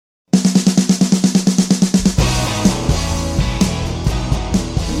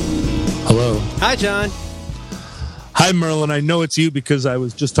Hello. Hi, John. Hi, Merlin. I know it's you because I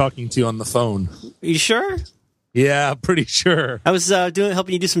was just talking to you on the phone. Are you sure? Yeah, pretty sure. I was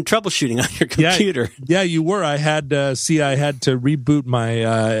helping you do some troubleshooting on your computer. Yeah, you were. I had to reboot my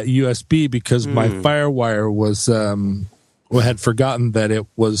USB because my FireWire had forgotten that it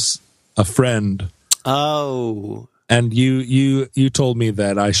was a friend. Oh. And you told me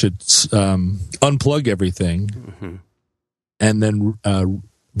that I should unplug everything and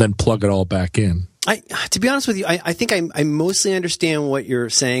then plug it all back in. To be honest with you, I think I mostly understand what you're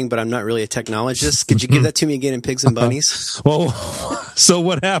saying, but I'm not really a technologist. Could you give that to me again in Pigs and Bunnies? Well, so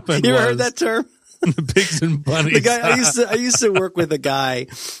what happened? You ever heard that term? The Pigs and Bunnies. The guy I used to work with a guy.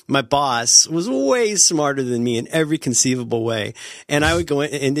 My boss was way smarter than me in every conceivable way, and I would go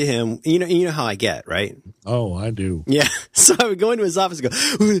into him. You know how I get, right? Oh, I do. Yeah. So I would go into his office and go,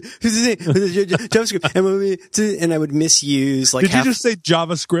 JavaScript, and I would misuse like. Did you just say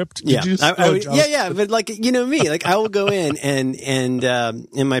JavaScript? Yeah. JavaScript? Yeah. But like, you know me, like I will go in and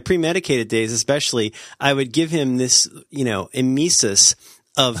in my pre-medicated days, especially, I would give him this, emesis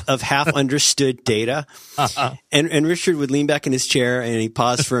of half understood data. And Richard would lean back in his chair and he'd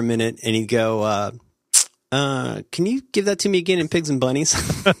pause for a minute and he'd go, can you give that to me again in Pigs and Bunnies?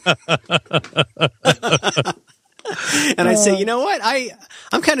 And I say, you know what?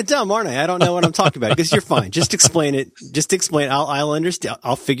 I'm kind of dumb, aren't I? I don't know what I'm talking about. Because you're fine. Just explain it. I'll understand.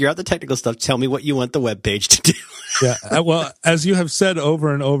 I'll figure out the technical stuff. Tell me what you want the web page to do. Yeah. Well, as you have said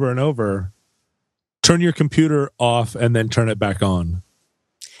over and over and over, turn your computer off and then turn it back on.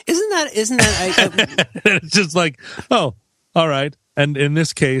 Isn't that? It's just like, oh, all right. And in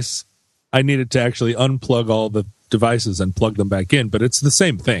this case, I needed to actually unplug all the devices and plug them back in, but it's the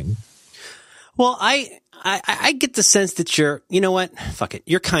same thing. Well, I get the sense that you know what? Fuck it.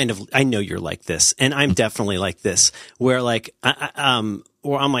 You're kind of, I know you're like this, and I'm definitely like this, where like, where I'm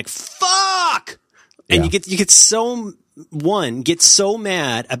like, fuck! And you get so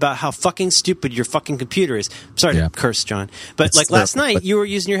mad about how fucking stupid your fucking computer is. I'm sorry to curse, John. But it's like last night, you were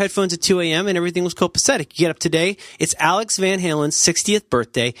using your headphones at 2 a.m. and everything was copacetic. You get up today, it's Alex Van Halen's 60th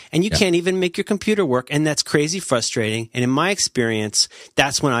birthday, and you can't even make your computer work, and that's crazy frustrating. And in my experience,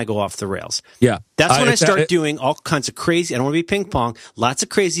 that's when I go off the rails. Yeah. That's when I start doing all kinds of crazy, I don't want to be ping pong, lots of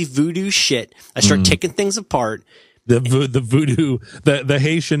crazy voodoo shit. I start taking things apart. The voodoo, the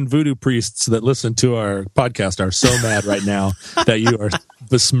Haitian voodoo priests that listen to our podcast are so mad right now that you are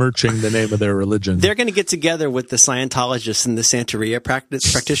besmirching the name of their religion. They're going to get together with the Scientologists and the Santeria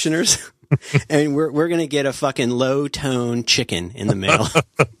practitioners, and we're going to get a fucking low-tone chicken in the mail.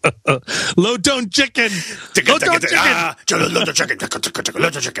 Low-tone chicken! Low-tone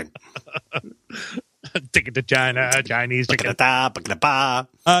chicken! Ticket to China, Chinese chicken. The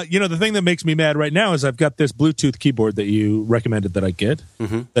thing that makes me mad right now is I've got this Bluetooth keyboard that you recommended that I get.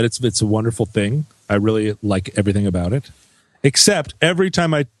 That it's a wonderful thing. I really like everything about it. Except every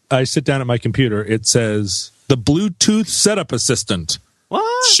time I sit down at my computer, it says the Bluetooth setup assistant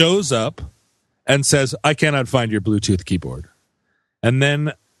shows up and says, I cannot find your Bluetooth keyboard. And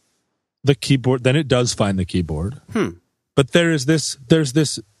then the keyboard, then it does find the keyboard. But there's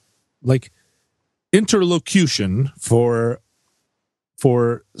this like interlocution for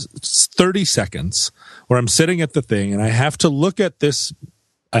 30 seconds where I'm sitting at the thing and I have to look at this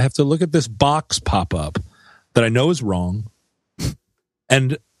box pop up that I know is wrong.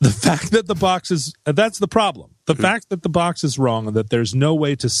 And the fact that the box is, that's the problem. The fact that the box is wrong and that there's no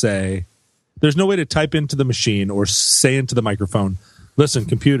way to type into the machine or say into the microphone, listen,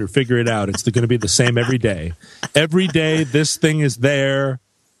 computer, figure it out. It's going to be the same every day. Every day this thing is there.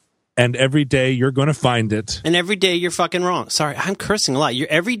 And every day you're going to find it. And every day you're fucking wrong. Sorry, I'm cursing a lot.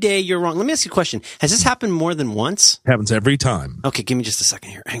 Every day you're wrong. Let me ask you a question. Has this happened more than once? It happens every time. Okay, give me just a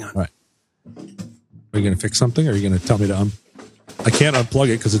second here. Hang on. All right. Are you going to fix something? Or are you going to tell me to I can't unplug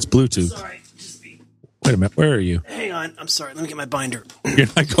it because it's Bluetooth. Sorry. Wait a minute. Where are you? Hang on. I'm sorry. Let me get my binder. You're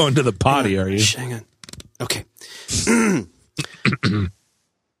not going to the potty, are you? Hang on. Okay.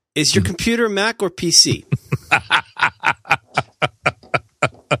 Is your computer Mac or PC?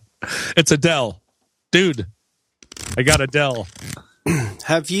 It's a Dell. Dude, I got a Dell.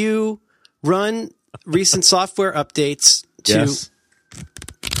 Have you run recent software updates to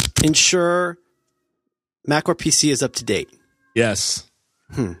ensure Mac or PC is up to date? Yes.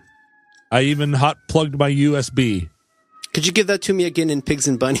 I even hot plugged my USB. Could you give that to me again in Pigs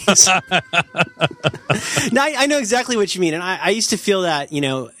and Bunnies? No, I know exactly what you mean. And I used to feel that,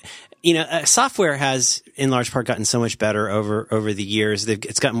 software has, in large part, gotten so much better over the years.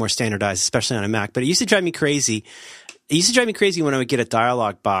 It's gotten more standardized, especially on a Mac. But it used to drive me crazy. It used to drive me crazy when I would get a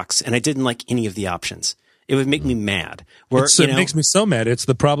dialog box and I didn't like any of the options. It would make me mad. Where, It makes me so mad. It's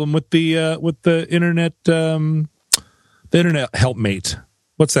the problem with the internet, the internet helpmate.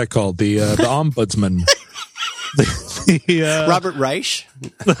 What's that called? The ombudsman. Robert Reich?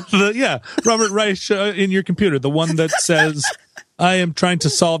 Robert Reich in your computer, the one that says, I am trying to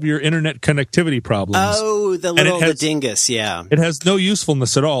solve your internet connectivity problems. Oh, the dingus, yeah. It has no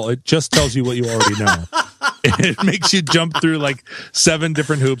usefulness at all. It just tells you what you already know. It makes you jump through like 7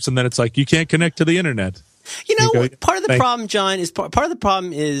 different hoops, and then it's like, you can't connect to the internet. Part of the problem, John, is part of the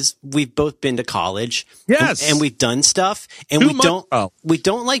problem is we've both been to college. Yes. And we've done stuff, and we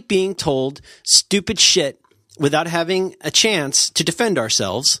don't like being told stupid shit without having a chance to defend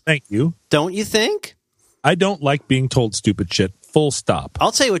ourselves. Thank you. Don't you think? I don't like being told stupid shit. Full stop.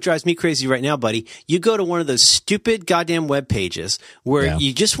 I'll tell you what drives me crazy right now, buddy. You go to one of those stupid goddamn web pages where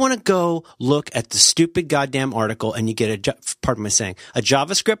you just want to go look at the stupid goddamn article, and you get a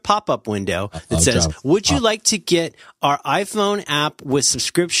JavaScript pop-up window that says, would you like to get our iPhone app with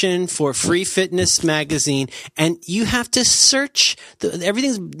subscription for free fitness magazine? And you have to search.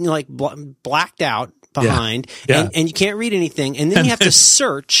 Everything's like blacked out behind, and you can't read anything. And then you have to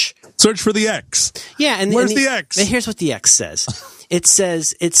search. Search for the X. Yeah, and where's the X? And here's what the X says. It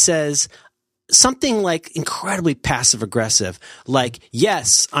says something like incredibly passive aggressive, like,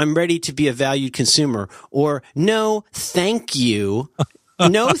 yes, I'm ready to be a valued consumer, or no, thank you.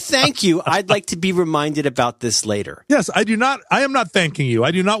 No, thank you. I'd like to be reminded about this later. Yes, I am not thanking you.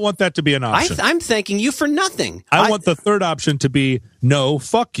 I do not want that to be an option. I'm thanking you for nothing. I want the third option to be, no,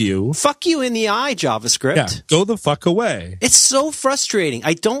 fuck you. Fuck you in the eye, JavaScript. Yeah, go the fuck away. It's so frustrating.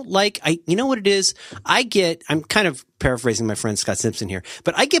 You know what it is? I'm kind of paraphrasing my friend Scott Simpson here,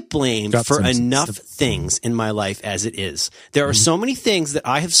 but I get blamed for enough things in my life as it is. There are so many things that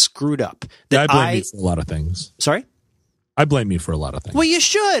I have screwed up. I blame you for a lot of things. Sorry? I blame you for a lot of things. Well, you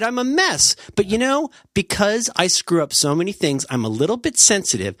should. I'm a mess. But because I screw up so many things, I'm a little bit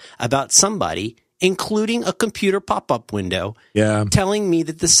sensitive about somebody, including a computer pop-up window, telling me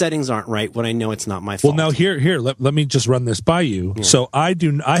that the settings aren't right when I know it's not my fault. Well, now here, let me just run this by you. Yeah. So I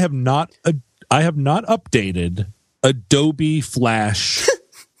have not updated Adobe Flash,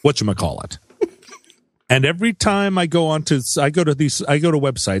 whatchamacallit. And every time I go to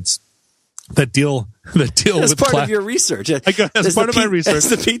websites that deal as with part of your research. As part of my research. As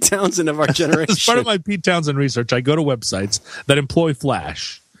the Pete Townsend of our generation. As part of my Pete Townsend research, I go to websites that employ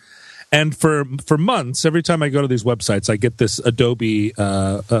Flash. And for months, every time I go to these websites, I get this Adobe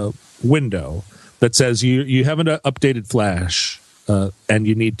window that says you haven't updated Flash, and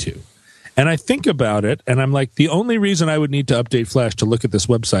you need to. And I think about it, and I'm like, the only reason I would need to update Flash to look at this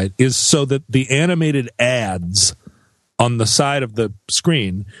website is so that the animated ads on the side of the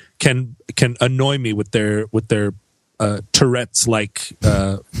screen can annoy me with their Tourette's like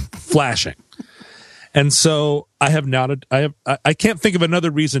flashing. And so I can't think of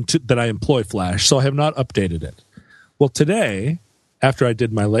another reason that I employ Flash, so I have not updated it. Well, today, after I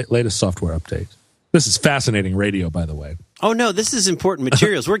did my latest software update, this is fascinating radio, by the way. Oh no, this is important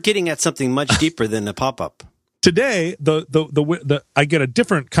materials. We're getting at something much deeper than a pop-up. Today, I get a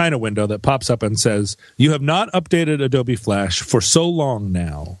different kind of window that pops up and says, you have not updated Adobe Flash for so long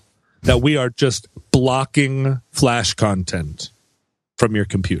now that we are just blocking Flash content from your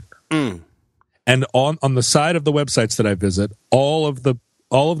computer. And on the side of the websites that I visit, all of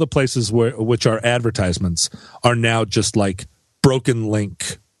the places which are advertisements are now just like broken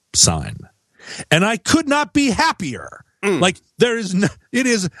link sign. And I could not be happier. Like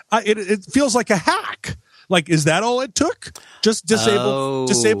it feels like a hack. Like, is that all it took? Just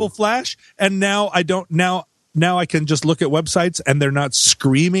disable Flash, and now I can just look at websites and they're not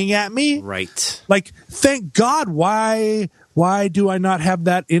screaming at me. Right. Like, thank God. Why do I not have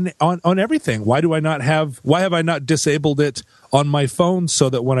that on everything? Why have I not disabled it on my phone so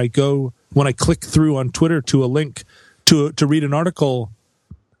that when I click through on Twitter to a link to read an article,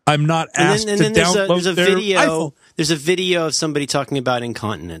 I'm not asked to download their iPhone. There's a video of somebody talking about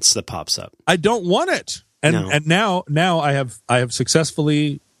incontinence that pops up. I don't want it. And now I have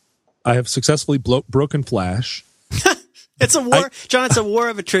successfully broken Flash. It's a war, John. It's a war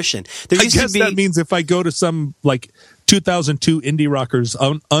of attrition. I guess that means if I go to some like 2002 Indie Rockers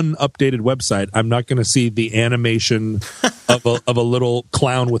unupdated website, I'm not going to see the animation of a little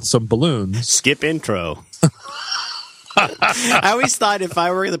clown with some balloons. Skip intro. I always thought if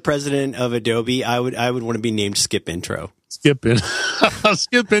I were the president of Adobe, I would want to be named Skip Intro. Skip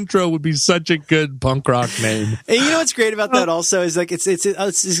Intro would be such a good punk rock name. And you know what's great about that also is like it's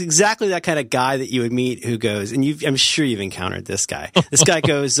exactly that kind of guy that you would meet who goes, and I'm sure you've encountered this guy. This guy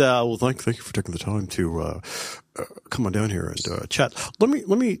goes, well, thank you for taking the time to come on down here and chat. Let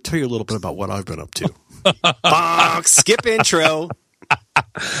me tell you a little bit about what I've been up to. Skip intro.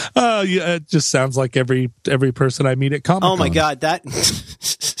 Oh, yeah, it just sounds like every person I meet at Comic-Con. Oh my God, that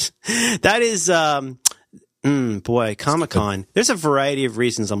is boy, Comic-Con. There's a variety of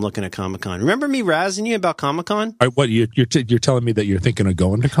reasons I'm looking at Comic-Con. Remember me razzing you about Comic-Con? What you're telling me that you're thinking of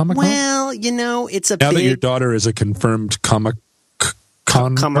going to Comic-Con? Well, it's a now that your daughter is a confirmed comic.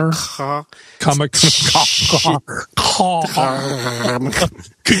 Can.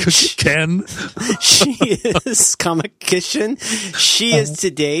 She is Comic-Kitchen. She is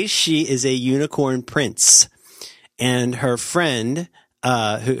today. She is a unicorn prince, and her friend,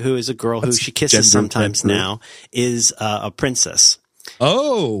 who is a girl who she kisses sometimes now, is a princess.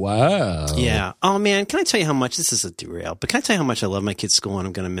 Oh, wow. Yeah. Oh, man. Can I tell you how much this is a derail? But can I tell you how much I love my kid's school and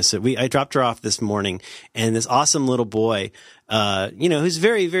I'm going to miss it? I dropped her off this morning, and this awesome little boy, who's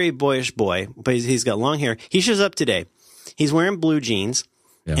very, very boyish boy, but he's got long hair. He shows up today. He's wearing blue jeans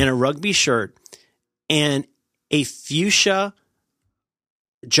and a rugby shirt and a fuchsia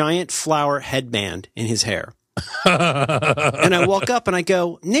giant flower headband in his hair. And I walk up and I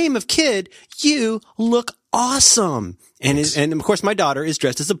go, name of kid, you look awesome. And of course my daughter is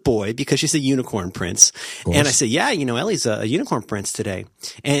dressed as a boy because she's a unicorn prince. And I said, yeah, Ellie's a unicorn prince today.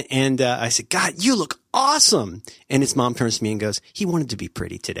 And I said, God, you look awesome. And his mom turns to me and goes, he wanted to be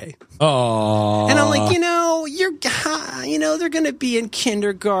pretty today. Oh. And I'm like, they're going to be in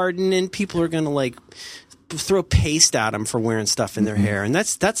kindergarten and people are going to throw paste at them for wearing stuff in their hair. And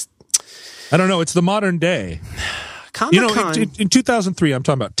that's, I don't know. It's the modern day. Comic-Con. In 2003, I'm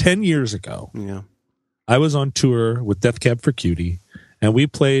talking about 10 years ago. Yeah. I was on tour with Death Cab for Cutie, and we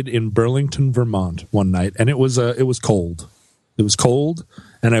played in Burlington, Vermont one night, and it was cold. It was cold,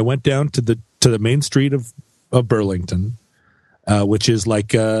 and I went down to the main street of Burlington, which is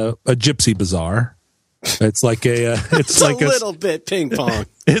like a gypsy bazaar. It's like it's like a little bit ping pong.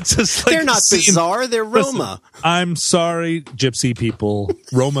 It's just like they're not bizarre. They're Roma. Listen, I'm sorry, gypsy people,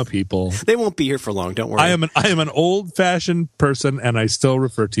 Roma people. They won't be here for long. Don't worry. I am an old fashioned person, and I still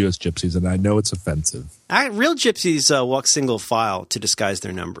refer to you as gypsies, and I know it's offensive. Real gypsies walk single file to disguise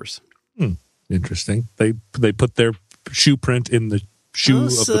their numbers. Interesting. They put their shoe print in the shoe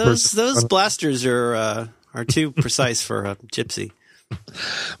of the person. Those blasters are too precise for a gypsy.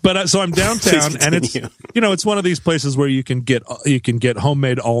 But so I'm downtown, and it's it's one of these places where you can get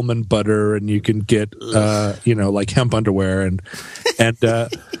homemade almond butter, and you can get like hemp underwear, and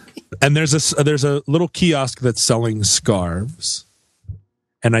there's a little kiosk that's selling scarves,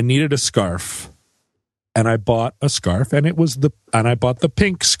 and I needed a scarf, and I bought a scarf, and I bought the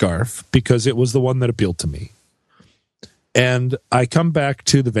pink scarf because it was the one that appealed to me, and I come back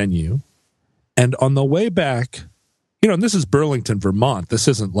to the venue, and on the way back. And this is Burlington, Vermont. This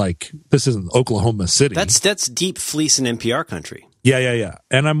isn't Oklahoma City. That's deep fleece in NPR country. Yeah.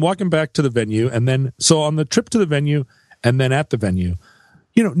 And I'm walking back to the venue, and then so on the trip to the venue, and then at the venue,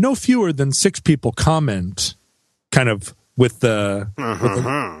 no fewer than 6 people comment, kind of with the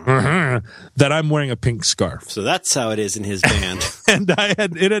that I'm wearing a pink scarf. So that's how it is in his band. And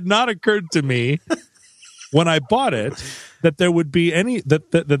it had not occurred to me when I bought it. That there would be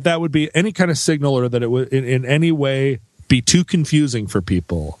that would be any kind of signal, or that it would in any way be too confusing for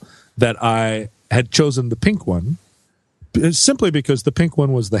people that I had chosen the pink one, simply because the pink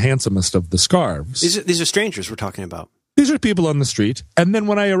one was the handsomest of the scarves. These are strangers we're talking about. These are people on the street, and then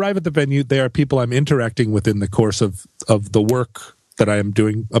when I arrive at the venue, they are people I'm interacting with in the course of the work that I am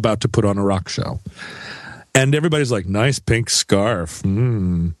about to put on a rock show, and everybody's like, "Nice pink scarf,"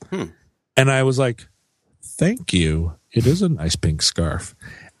 and I was like, "Thank you." It is a nice pink scarf.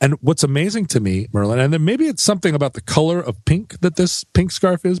 And what's amazing to me, Merlin, and then maybe it's something about the color of pink that this pink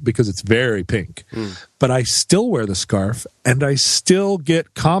scarf is, because it's very pink. But I still wear the scarf, and I still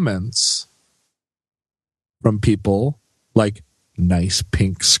get comments from people like, nice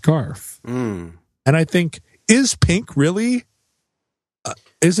pink scarf. And I think, is pink really,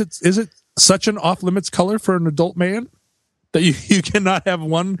 is it such an off-limits color for an adult man? That you cannot have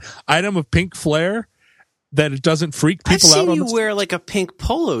one item of pink flair? That it doesn't freak people out. I've seen you wear like a pink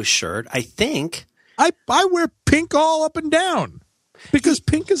polo shirt, I think. I wear pink all up and down because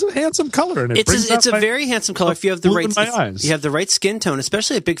pink is a handsome color, and it's a very handsome color if you have the right skin tone,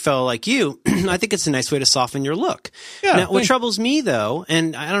 especially a big fellow like you. I think it's a nice way to soften your look. Yeah, now, what troubles me though,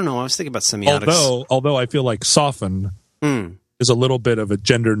 and I don't know, I was thinking about semiotics. Although I feel like soften is a little bit of a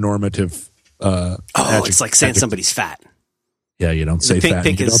gender normative. It's like saying somebody's fat. Yeah, you don't say fat.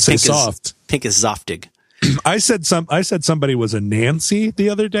 You don't say soft. Pink is zoftig. I said somebody was a Nancy the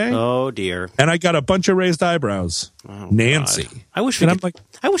other day. Oh dear! And I got a bunch of raised eyebrows. Oh, Nancy. God. I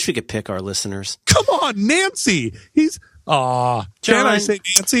wish we could pick our listeners. Come on, Nancy. Can I say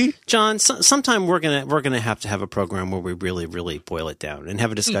Nancy? John, sometime we're gonna have to have a program where we really, really boil it down and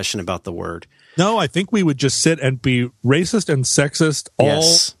have a discussion about the word. No, I think we would just sit and be racist and sexist.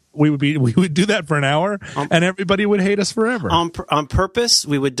 Yes. We would do that for an hour, and everybody would hate us forever. On purpose,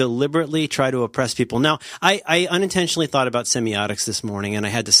 we would deliberately try to oppress people. Now, I unintentionally thought about semiotics this morning, and I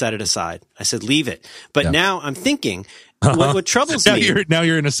had to set it aside. I said, leave it. But now I'm thinking, what troubles me... Now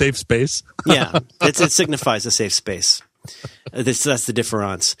you're in a safe space. Yeah, it signifies a safe space. That's the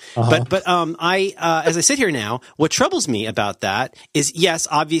difference. But as I sit here now, what troubles me about that is, yes,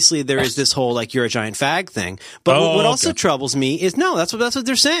 obviously there is this whole like you're a giant fag thing. But what also troubles me is that's what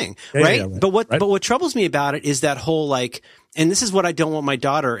they're saying, right? Yeah, right? But what troubles me about it is that whole like, and this is what I don't want my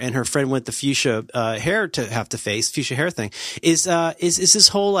daughter and her friend with the fuchsia hair to have to face, fuchsia hair thing, is this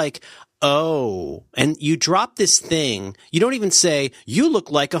whole like, oh, and you drop this thing. You don't even say, you look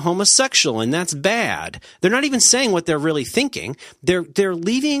like a homosexual and that's bad. They're not even saying what they're really thinking. They're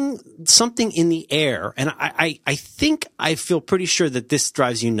leaving something in the air. And I think I feel pretty sure that this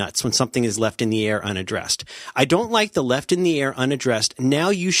drives you nuts when something is left in the air unaddressed. I don't like the left in the air unaddressed.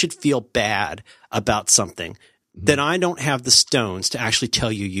 Now you should feel bad about something that I don't have the stones to actually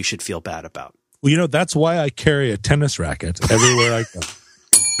tell you should feel bad about. Well, that's why I carry a tennis racket everywhere I go.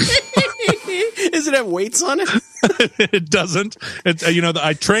 Does it have weights on it? It doesn't. It's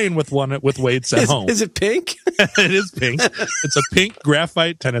I train with one with weights at home. Is it pink? It is pink. It's a pink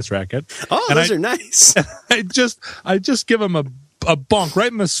graphite tennis racket. Oh, and those are nice. I just give them a bonk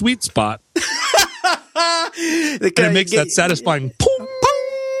right in the sweet spot, and it makes that satisfying boom.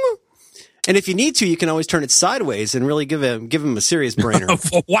 And if you need to, you can always turn it sideways and really give him a serious brainer.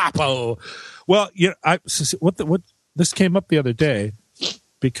 Wapo. Well, what this came up the other day.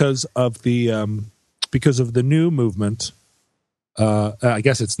 Because of the new movement, I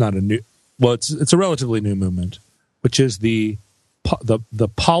guess it's not a new. Well, it's a relatively new movement, which is the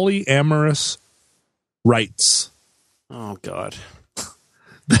polyamorous rights. Oh God!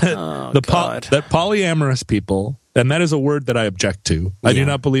 That polyamorous people, and that is a word that I object to. I do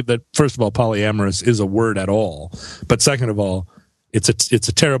not believe that. First of all, polyamorous is a word at all. But second of all, it's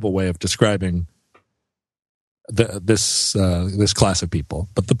a terrible way of describing this class of people.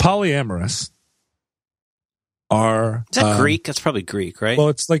 But the polyamorous are... Is that Greek? That's probably Greek, right? Well,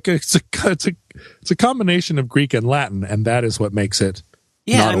 it's a combination of Greek and Latin, and that is what makes it.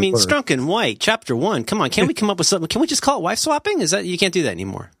 Yeah, I mean, Strunk and White, Chapter 1. Come on, can't we come up with something? Can we just call it wife swapping? You can't do that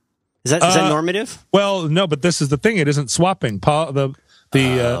anymore? Is that normative? Well, no, but this is the thing. It isn't swapping. The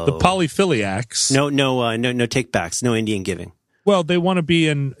polyphiliacs. No take backs. No Indian giving. Well, they want to be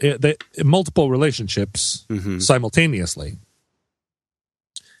in multiple relationships simultaneously.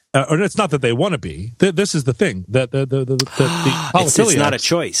 Or it's not that they want to be. This is the thing that the polyphiliacs. It's not a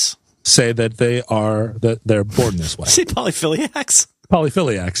choice. Say that they're born this way. Say polyphiliacs.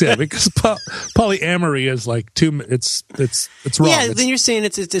 Polyphiliacs, yeah, because polyamory is like it's wrong. Yeah, then you're saying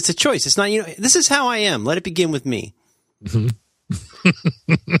it's a choice. It's not. This is how I am. Let it begin with me. Mm-hmm.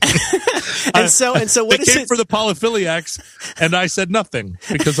 and so what they is came it for the polyphiliacs, and I said nothing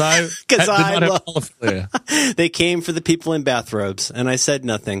because I did not have polyphilia. They came for the people in bathrobes, and I said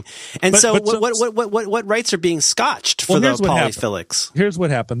nothing. And what rights are being scotched for the polyphilics? Here's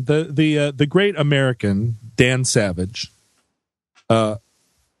what happened: the great American Dan Savage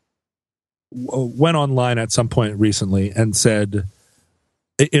went online at some point recently and said,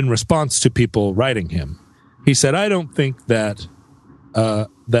 in response to people writing him, he said, "I don't think that I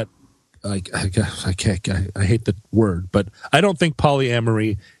hate the word, but I don't think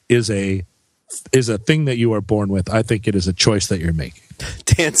polyamory is a thing that you are born with. I think it is a choice that you're making."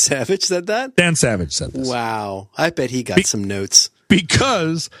 Dan Savage said that? Dan Savage said this. Wow. I bet he got some notes.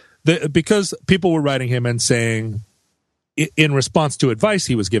 Because people were writing him and saying, in response to advice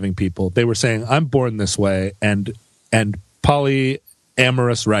he was giving people, they were saying, "I'm born this way, and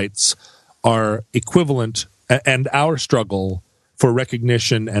polyamorous rights are equivalent, and our struggle for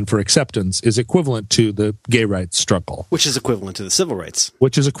recognition and for acceptance is equivalent to the gay rights struggle." Which is equivalent to the civil rights.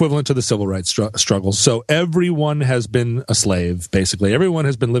 Struggle. So everyone has been a slave, basically. Everyone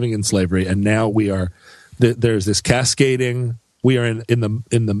has been living in slavery, and now there's this cascading. We are in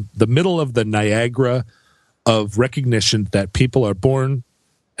the middle of the Niagara of recognition that people are born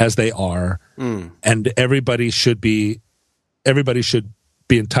as they are, and everybody should be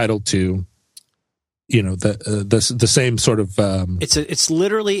entitled to the same sort of it's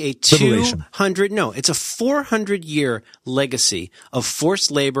literally a 400-year legacy of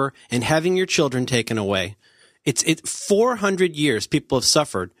forced labor and having your children taken away. It's 400 years people have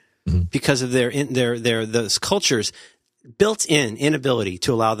suffered because of their those cultures built in inability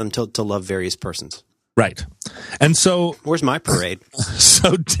to allow them to love various persons. Right. And so where's my parade?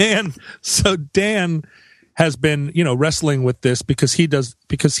 So Dan has been, wrestling with this because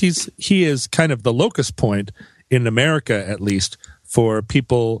he is kind of the locus point in America, at least, for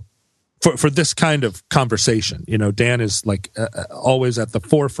people for this kind of conversation. Dan is like always at the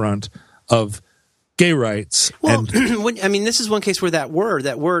forefront of gay rights. Well, this is one case where that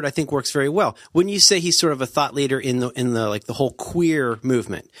word I think works very well. When you say he's sort of a thought leader in the like the whole queer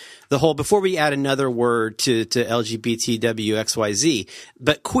movement, before we add another word to LGBTWXYZ,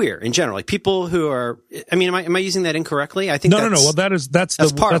 but queer in general, like people who are, am I using that incorrectly? I think no. Well, that's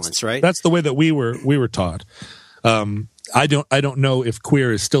parlance, right? That's the way that we were taught. I don't know if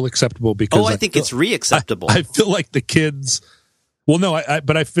queer is still acceptable because I think it's re-acceptable. I feel like the kids. Well, no,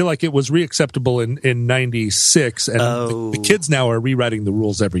 but I feel like it was re-acceptable in 96, and the kids now are rewriting the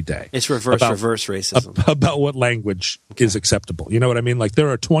rules every day. It's reverse racism. About what language is acceptable. You know what I mean? Like, there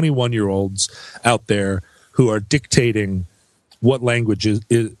are 21-year-olds out there who are dictating what language is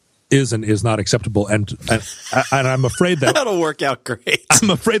and is not acceptable, and I'm afraid that that'll work out great.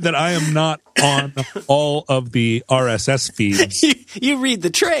 I'm afraid that I am not on all of the RSS feeds. You read the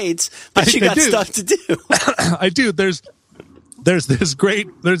trades, but you got stuff to do. I do. There's this great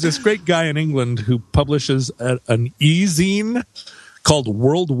guy in England who publishes an e-zine called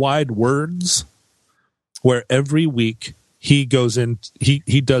Worldwide Words, where every week he goes in,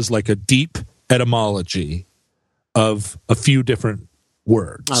 he does like a deep etymology of a few different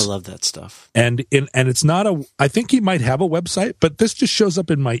words. I love that stuff. And it's not I think he might have a website, but this just shows up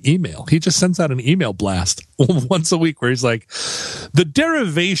in my email. He just sends out an email blast once a week where he's like, the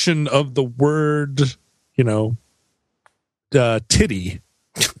derivation of the word, titty,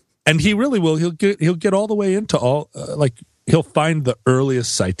 and he really will. He'll get all the way into all he'll find the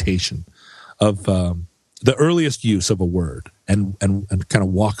earliest citation of the earliest use of a word and kind of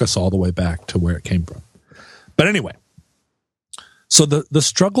walk us all the way back to where it came from. But anyway, so the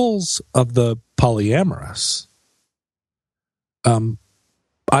struggles of the polyamorous,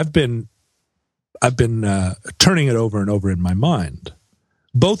 I've been turning it over and over in my mind,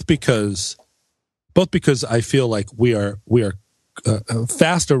 both because I feel like we are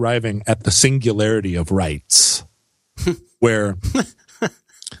fast arriving at the singularity of rights, where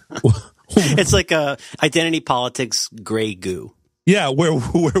it's like a identity politics gray goo. Yeah, where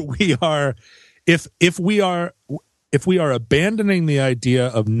we are, if we are abandoning the idea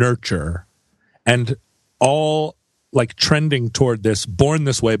of nurture and all like trending toward this born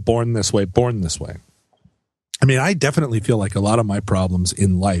this way, born this way, born this way. I definitely feel like a lot of my problems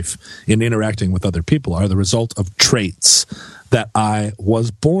in life, in interacting with other people, are the result of traits that I was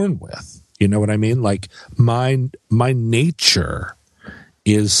born with. You know what I mean? Like my nature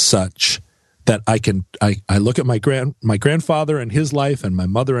is such that I look at my grandfather and his life and my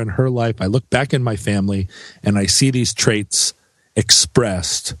mother and her life. I look back in my family and I see these traits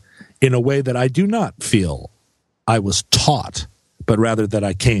expressed in a way that I do not feel I was taught, but rather that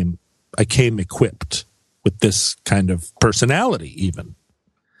I came equipped with this kind of personality even.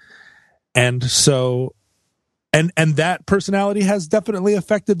 And so, and that personality has definitely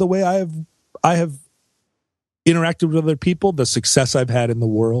affected the way I have interacted with other people, the success I've had in the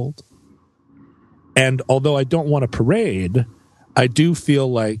world. And although I don't want to parade, I do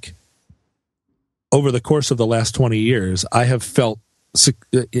feel like over the course of the last 20 years, I have felt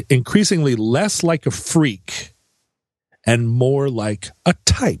increasingly less like a freak and more like a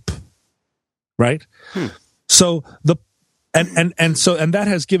type. Right? So and that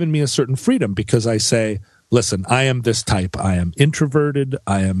has given me a certain freedom because I say, listen, I am this type. I am introverted.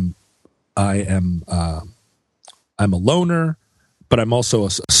 I'm a loner, but I'm also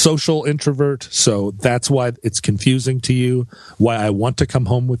a social introvert. So that's why it's confusing to you, why I want to come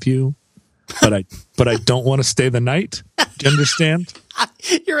home with you, but I don't want to stay the night. Do you understand?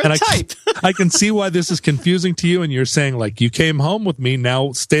 You're a type. I can see why this is confusing to you, and you're saying, like, you came home with me,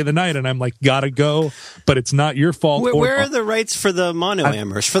 now stay the night, and I'm like, gotta go, but it's not your fault. Where are the rights for the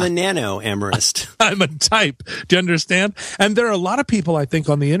monoamorous, for the nano-amorist? I'm a type. Do you understand? And there are a lot of people, I think,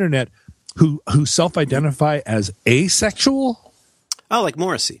 on the internet who self-identify as asexual. Oh, like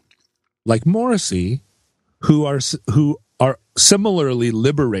Morrissey. Like Morrissey, who are similarly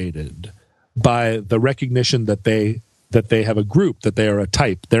liberated by the recognition that they have a group, that they are a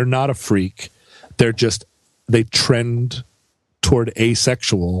type. They're not a freak. They trend toward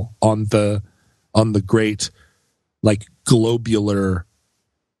asexual on the on the great, like, globular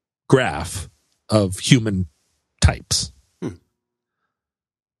graph of human types.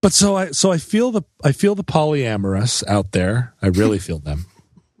 But so I feel the polyamorous out there. I really feel them.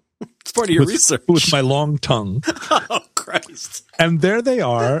 It's part of your research. With my long tongue. Oh, Christ. And there they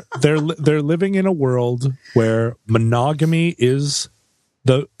are. They're living in a world where monogamy is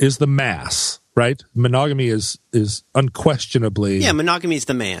the mass, right? Monogamy is unquestionably, monogamy is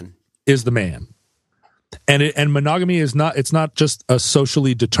the man. Is the man. And monogamy is not, it's not just a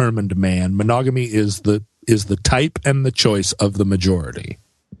socially determined man. Monogamy is the type and the choice of the majority.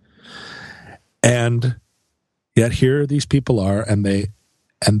 And yet here these people are, and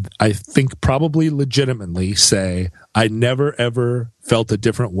I think probably legitimately say, I never ever felt a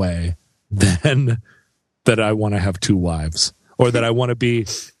different way than that I want to have two wives, or that I want to be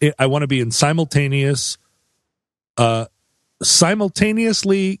in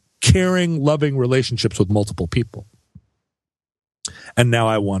simultaneously caring, loving relationships with multiple people. And now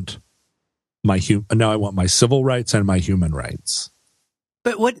I want my civil rights and my human rights.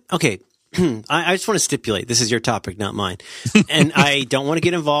 But okay. I just want to stipulate, this is your topic, not mine. And I don't want to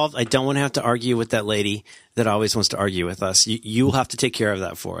get involved. I don't want to have to argue with that lady that always wants to argue with us. You'll have to take care of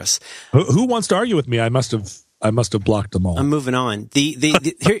that for us. Who wants to argue with me? I must have blocked them all. I'm moving on. Here,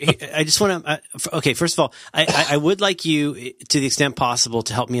 I just want to, okay, first of all, I would like you, to the extent possible,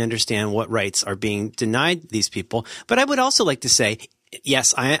 to help me understand what rights are being denied these people. But I would also like to say,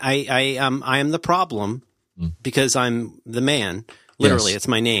 yes, I am the problem because I'm the man. Literally, It's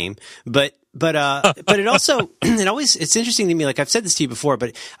my name. But it also, it's interesting to me, like I've said this to you before,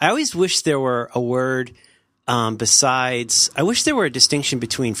 but I always wish there were a word, I wish there were a distinction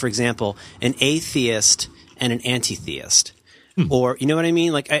between, for example, an atheist and an anti-theist. Or, you know what I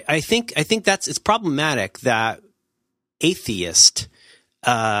mean? Like, I think it's problematic that atheist,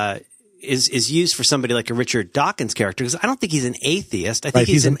 is used for somebody like a Richard Dawkins character, because I don't think he's an atheist. I think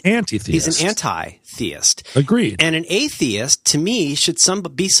he's an anti-theist. He's an anti-theist. Agreed. And an atheist, to me, should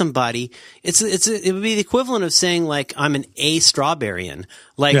be somebody. It would be the equivalent of saying, like, I'm an strawberryan.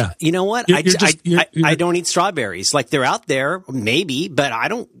 Like, you know what? I don't eat strawberries. Like, they're out there, maybe, but I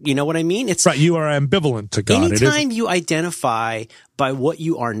don't. You know what I mean? It's right. You are ambivalent to God. Anytime you identify by what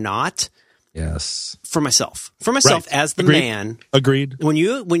you are not. Yes. For myself right. As the Agreed. man. Agreed. When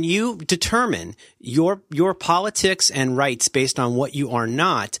you determine your politics and rights based on what you are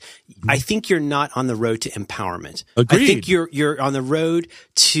not, I think you're not on the road to empowerment. Agreed. I think you're on the road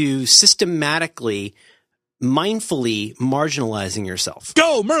to systematically, mindfully marginalizing yourself.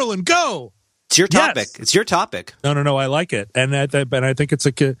 Go, Merlin, go. It's your topic. Yes. It's your topic. No. I like it, and I think it's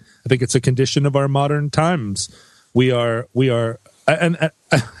a condition of our modern times. We are. And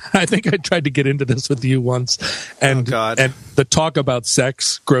I think I tried to get into this with you once, and and the talk about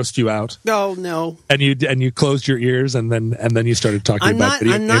sex grossed you out. No. And you closed your ears, and then you started talking about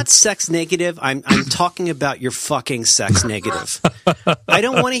video games. I'm not sex negative. I'm talking about your fucking sex negative. I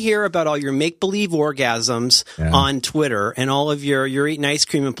don't want to hear about all your make believe orgasms on Twitter and all of you're eating ice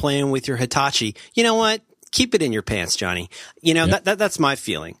cream and playing with your Hitachi. You know what? Keep it in your pants, Johnny. You know, that's my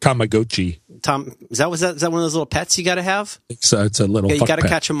feeling. Tamagotchi. Tom, is that one of those little pets you got to have? It's a little. You got to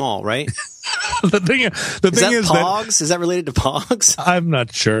catch them all, right? the thing is Pogs? Is that related to Pogs? I'm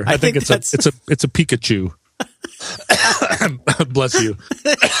not sure. I think it's a Pikachu. Bless you.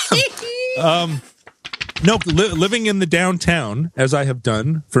 No, living in the downtown, as I have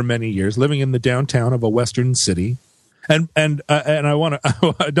done for many years, living in the downtown of a western city. And I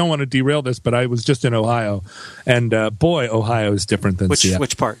don't want to derail this, but I was just in Ohio, and boy, Ohio is different than Seattle.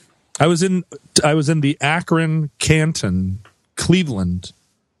 Which part? I was in the Akron, Canton, Cleveland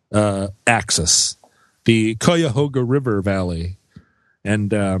axis, the Cuyahoga River Valley,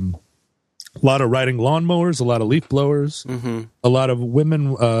 and a lot of riding lawnmowers, a lot of leaf blowers, a lot of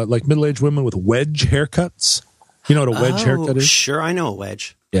women, like middle-aged women with wedge haircuts. You know what a wedge haircut is? Sure, I know a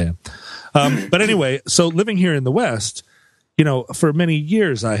wedge. Yeah. But anyway, so living here in the West, you know, for many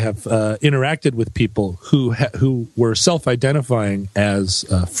years I have interacted with people who were self-identifying as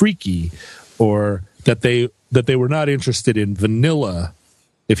freaky, or that they were not interested in vanilla,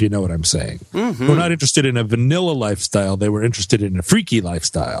 if you know what I'm saying. They were not interested in a vanilla lifestyle. They were interested in a freaky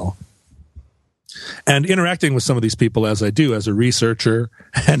lifestyle. And interacting with some of these people, as I do as a researcher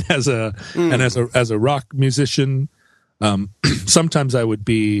and as a rock musician, sometimes I would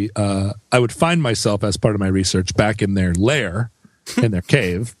find myself as part of my research back in their lair, in their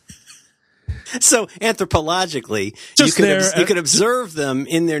cave, So anthropologically, Just you could observe them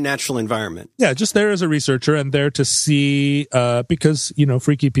in their natural environment. Yeah, just there as a researcher and there to see, because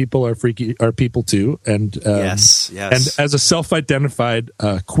freaky people are people too, and yes, and as a self-identified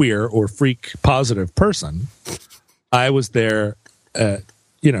queer or freak positive person, I was there, as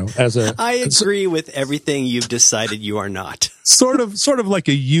a. I agree with everything you've decided you are not. Sort of like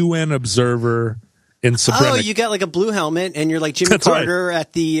a UN observer. In Oh, you got like a blue helmet, and you're like Jimmy Carter right.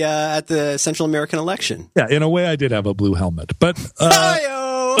 at the Central American election. Yeah, in a way, I did have a blue helmet, but Pete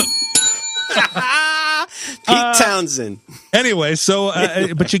Townsend. Anyway, so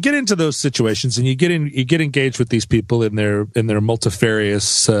but you get into those situations, and you get engaged with these people in their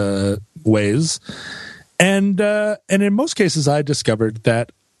multifarious ways, and in most cases, I discovered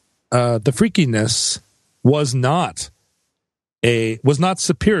that the freakiness was not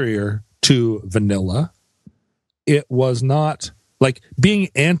superior to vanilla. It was not like being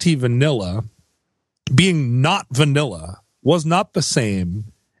anti-vanilla, being not vanilla was not the same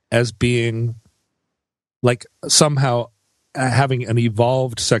as being like somehow having an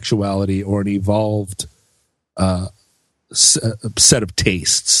evolved sexuality or an evolved set of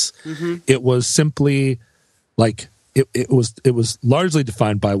tastes. Mm-hmm. It was simply like it was largely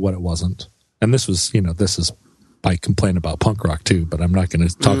defined by what it wasn't. And this was, this is, I complain about punk rock too, but I'm not going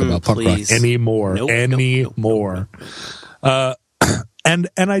to talk about punk rock anymore. Nope. And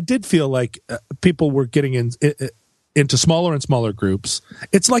I did feel like people were getting into smaller and smaller groups.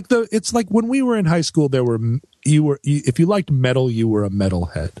 It's like when we were in high school, if you liked metal, you were a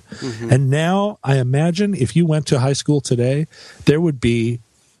metalhead. Mm-hmm. And now I imagine if you went to high school today, there would be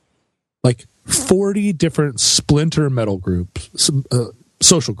like 40 different splinter metal groups,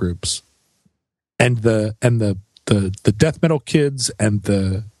 social groups, and the death metal kids and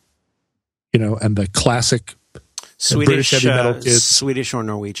the classic Swedish heavy metal kids, Swedish or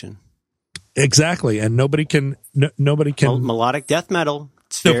Norwegian, exactly. And nobody can melodic death metal.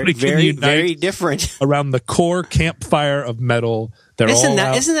 It's very different around the core campfire of metal. Isn't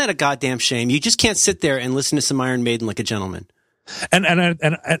that a goddamn shame? You just can't sit there and listen to some Iron Maiden like a gentleman. And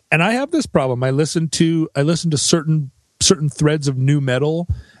I have this problem. I listen to certain threads of new metal,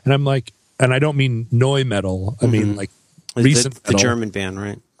 and I'm like. And I don't mean Neu metal. I mean like recent the German band,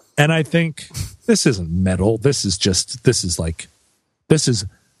 right? And I think this isn't metal. This is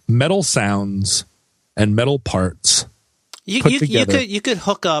metal sounds and metal parts. You could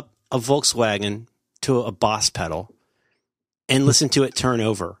hook up a Volkswagen to a Boss pedal and listen to it turn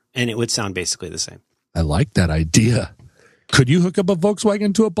over, and it would sound basically the same. I like that idea. Could you hook up a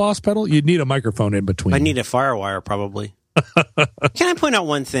Volkswagen to a Boss pedal? You'd need a microphone in between. I need a Firewire probably. Can I point out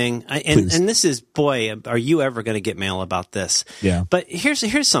one thing? And this is, boy, are you ever going to get mail about this? Yeah. But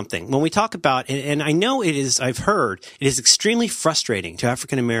here's something. When we talk about, and I know I've heard, it is extremely frustrating to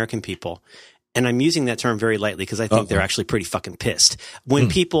African American people. And I'm using that term very lightly because I think they're actually pretty fucking pissed when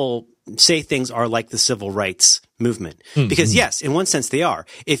people say things are like the civil rights movement. Because yes, in one sense they are.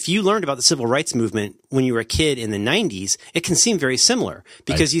 If you learned about the civil rights movement when you were a kid in the 90s, it can seem very similar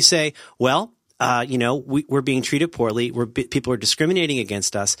because you say, well, we're being treated poorly. People are discriminating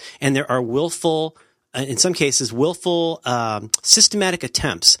against us, and there are willful, in some cases, systematic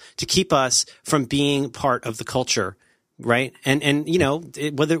attempts to keep us from being part of the culture, right? And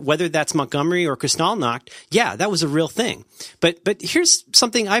whether that's Montgomery or Kristallnacht, yeah, that was a real thing. But here's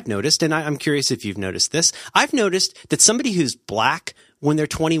something I've noticed, and I'm curious if you've noticed this. I've noticed that somebody who's black when they're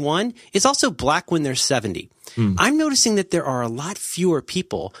 21 is also black when they're 70. I'm noticing that there are a lot fewer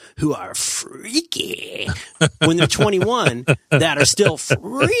people who are freaky when they're 21 that are still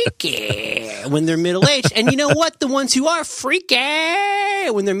freaky when they're middle-aged. And you know what? The ones who are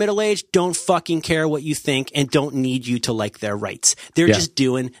freaky when they're middle-aged don't fucking care what you think and don't need you to like their rights. They're just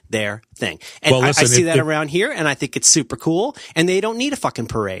doing their thing. And I see that around here, and I think it's super cool. And they don't need a fucking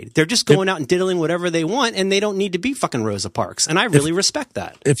parade. They're just going out and diddling whatever they want, and they don't need to be fucking Rosa Parks. And I really respect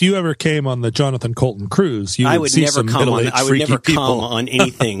that. If you ever came on the Jonathan Colton cruise, I would never come on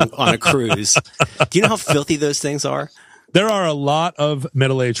anything on a cruise. Do you know how filthy those things are? There are a lot of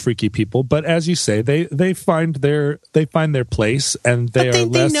middle-aged freaky people, but as you say, they find their place, and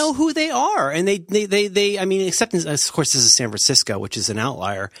they know who they are, and they I mean, except of course this is San Francisco, which is an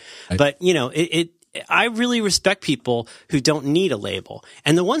outlier, but I really respect people who don't need a label.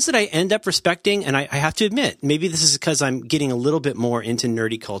 And the ones that I end up respecting, and I have to admit, maybe this is because I'm getting a little bit more into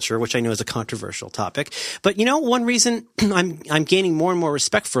nerdy culture, which I know is a controversial topic. But one reason I'm gaining more and more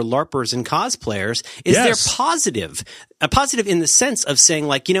respect for LARPers and cosplayers is they're positive. Positive in the sense of saying,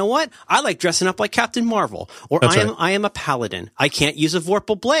 like, you know what? I like dressing up like Captain Marvel, or I am a paladin. I can't use a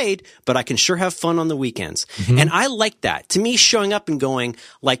Vorpal blade, but I can sure have fun on the weekends. Mm-hmm. And I like that. To me, showing up and going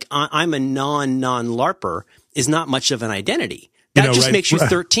like I'm a non-LARPer is not much of an identity. That makes you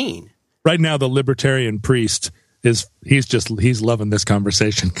 13. Right now, the libertarian priest he's loving this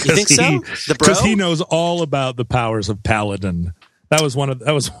conversation. You think so? Because he knows all about the powers of paladin. That was one of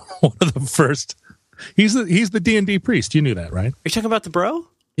the first. He's the D&D priest. You knew that, right? Are you talking about the bro?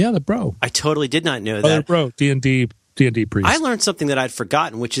 Yeah, the bro. I totally did not know that. The bro, D&D priest. I learned something that I'd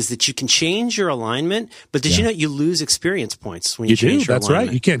forgotten, which is that you can change your alignment, but did you know you lose experience points when you change your alignment? That's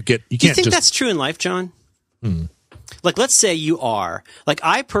right. You can't Do you think that's true in life, John? Like, let's say you are. Like,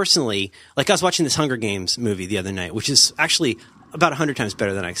 I personally, I was watching this Hunger Games movie the other night, which is actually about 100 times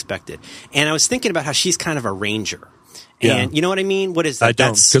better than I expected. And I was thinking about how she's kind of a ranger. And you know what I mean? What is that? I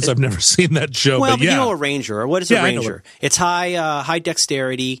don't, because I've never seen that show. Well, but you know a ranger, or what is a ranger? It's high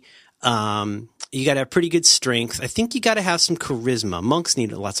dexterity. You got to have pretty good strength. I think you got to have some charisma. Monks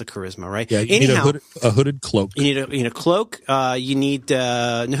need lots of charisma, right? Yeah, you need a hooded cloak. You need a cloak. You need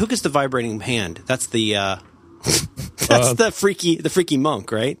who gets the vibrating hand? That's the the freaky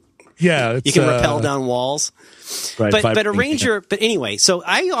monk, right? Yeah, you can rappel down walls. Right, but a ranger. But anyway, so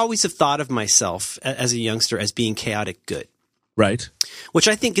I always have thought of myself as a youngster as being chaotic good. Right. Which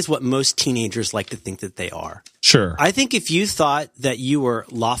I think is what most teenagers like to think that they are. Sure. I think if you thought that you were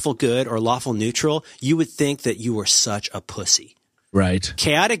lawful good or lawful neutral, you would think that you were such a pussy. Right.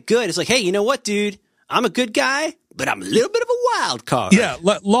 Chaotic good is like, hey, you know what, dude? I'm a good guy, but I'm a little bit of a wild card. Yeah,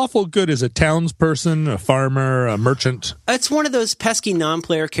 lawful good is a townsperson, a farmer, a merchant. It's one of those pesky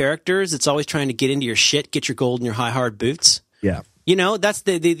non-player characters that's always trying to get into your shit, get your gold in your high hard boots. Yeah. That's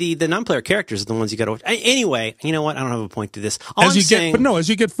the non-player characters are the ones you got to watch. Anyway, you know what? I don't have a point to this. As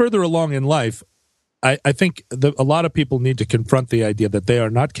you get further along in life, I think a lot of people need to confront the idea that they are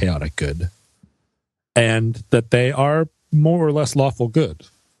not chaotic good, and that they are more or less lawful good,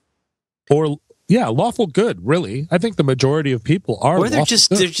 lawful good. Really, I think the majority of people are. Or they're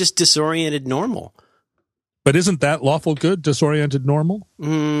just disoriented normal. But isn't that lawful good, disoriented normal?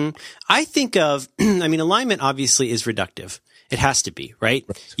 I think of. I mean, alignment obviously is reductive. It has to be, right?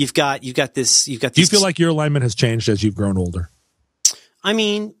 You've got this. Do you feel like your alignment has changed as you've grown older? I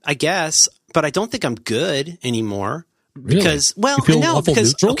mean, I guess, but I don't think I'm good anymore. Really? Because,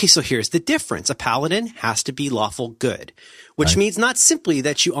 neutral? Okay, so here's the difference. A paladin has to be lawful good, which means not simply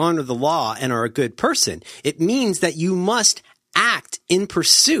that you honor the law and are a good person. It means that you must act in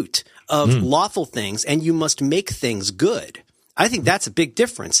pursuit of lawful things, and you must make things good. I think that's a big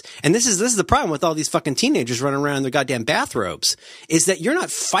difference. And this is the problem with all these fucking teenagers running around in their goddamn bathrobes, is that you're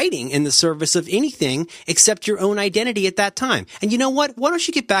not fighting in the service of anything except your own identity at that time. And you know what? Why don't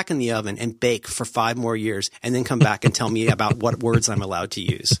you get back in the oven and bake for 5 more years and then come back and tell me about what words I'm allowed to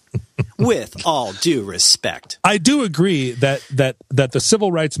use? With all due respect. I do agree that the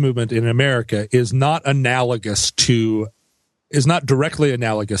civil rights movement in America is not directly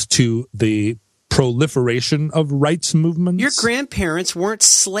analogous to the proliferation of rights movements. Your grandparents weren't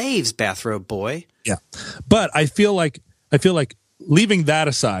slaves, bathrobe boy. Yeah, but I feel like leaving that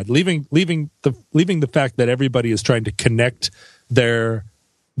aside, leaving the fact that everybody is trying to connect their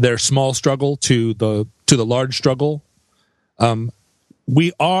small struggle to the large struggle.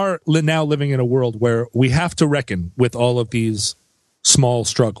 We are now living in a world where we have to reckon with all of these small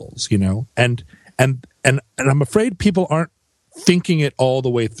struggles, and I'm afraid people aren't thinking it all the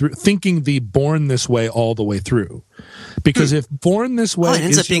way through, thinking the born this way all the way through. Because if born this way, it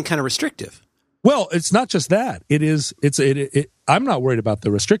ends up being kind of restrictive. Well, it's not just that. I'm not worried about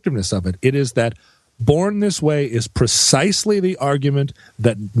the restrictiveness of it. It is that born this way is precisely the argument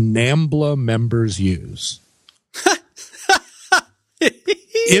that NAMBLA members use.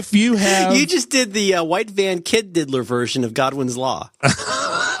 If you have... You just did the White Van Kid Diddler version of Godwin's Law.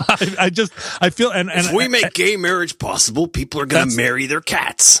 I feel... And if we make gay marriage possible, people are going to marry their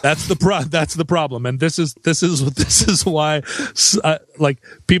cats. That's the problem. And this is why,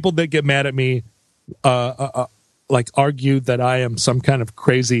 people that get mad at me, argue that I am some kind of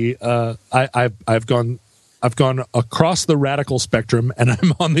crazy... I've gone across the radical spectrum, and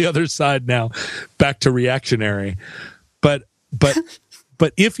I'm on the other side now, back to reactionary.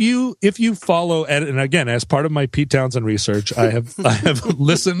 But if you follow, and again, as part of my Pete Townsend research, I have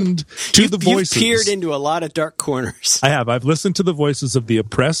listened to the voices. You've peered into a lot of dark corners. I have. I've listened to the voices of the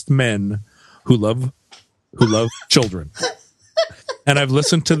oppressed men who love children. And I've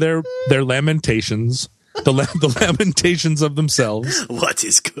listened to their lamentations, the lamentations of themselves. What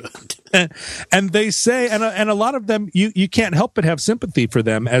is good? And they say, and a lot of them, you can't help but have sympathy for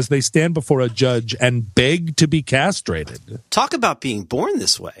them as they stand before a judge and beg to be castrated. Talk about being born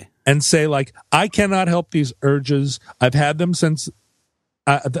this way. And say, like, I cannot help these urges. I've had them since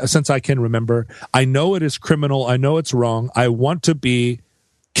I can remember. I know it is criminal. I know it's wrong. I want to be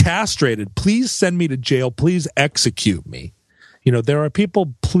castrated. Please send me to jail. Please execute me. You know, there are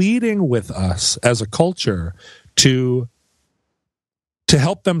people pleading with us as a culture to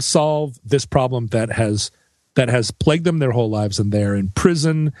help them solve this problem that has plagued them their whole lives, and they're in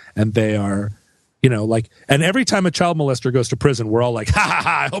prison, and they are, you know, like, and every time a child molester goes to prison, we're all like, ha ha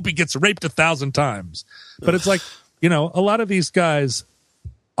ha, I hope he gets raped 1,000 times. But it's like, you know, a lot of these guys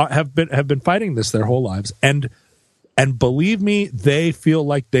have been fighting this their whole lives, and believe me, they feel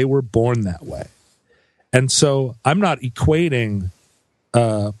like they were born that way. And so I'm not equating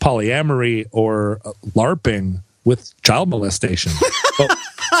polyamory or LARPing with child molestation.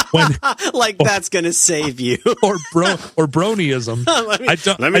 That's going to save you. or bronyism.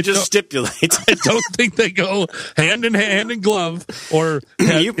 Let me just stipulate. I don't think they go hand in hand in glove. Or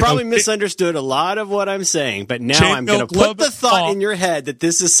you probably misunderstood a lot of what I'm saying, but now I'm going to put the thought in your head that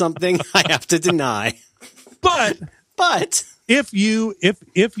this is something I have to deny. But if you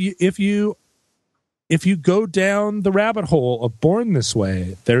go down the rabbit hole of Born This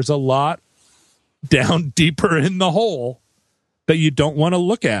Way, there's a lot down deeper in the hole that you don't want to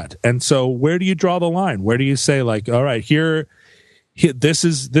look at. And so where do you draw the line? Where do you say, like, all right, here this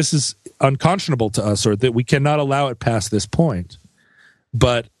is unconscionable to us, or that we cannot allow it past this point.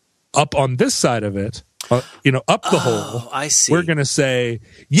 But up on this side of it, up the hole, I see. We're going to say,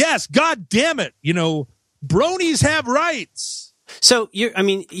 yes, God damn it, bronies have rights. So you're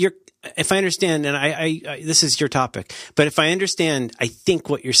if I understand, and I this is your topic, but if I understand, I think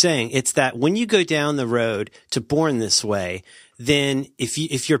what you're saying, it's that when you go down the road to Born This Way, then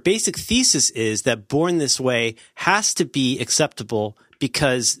if your basic thesis is that Born This Way has to be acceptable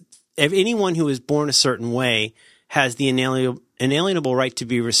because anyone who is born a certain way has the inalienable right to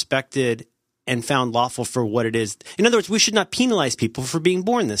be respected and found lawful for what it is. In other words, we should not penalize people for being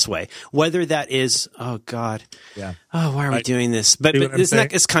born this way, whether that is, oh God, yeah, oh, why are we doing this? But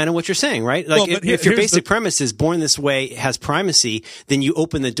it's kind of what you're saying, right? Like, well, if your basic premise is Born This Way has primacy, then you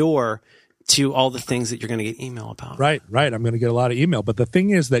open the door to all the things that you're going to get email about. Right. I'm going to get a lot of email. But the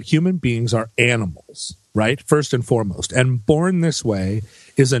thing is that human beings are animals, right? First and foremost. And Born This Way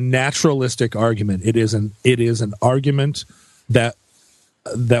is a naturalistic argument. It is an argument that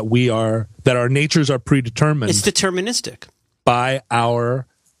our natures are predetermined. It's deterministic by our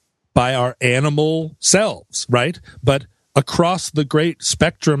animal selves, right? But across the great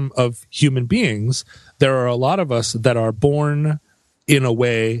spectrum of human beings, there are a lot of us that are born in a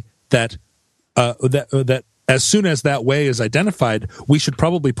way that as soon as that way is identified, we should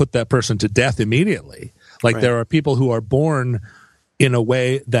probably put that person to death immediately. Like, right. There are people who are born in a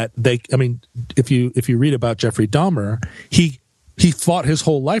way that if you read about Jeffrey Dahmer, he fought his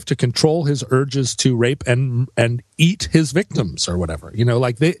whole life to control his urges to rape and eat his victims or whatever.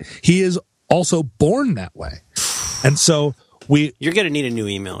 He is also born that way. And so you're going to need a new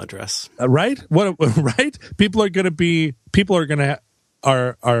email address. Right? Right? People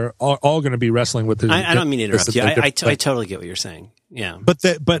are all going to be wrestling with this. I don't mean to interrupt you. I totally get what you're saying. Yeah.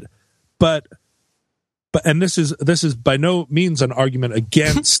 But and this is by no means an argument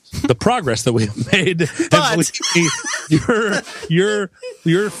against the progress that we have made. But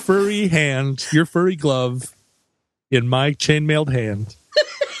your furry hand, your furry glove in my chainmailed hand.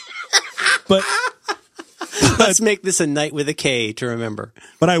 But let's make this a night with a K to remember.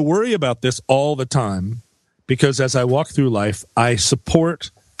 But I worry about this all the time because as I walk through life, I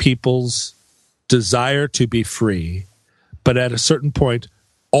support people's desire to be free. But at a certain point,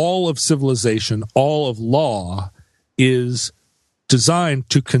 all of civilization, all of law is designed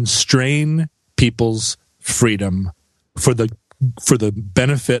to constrain people's freedom for the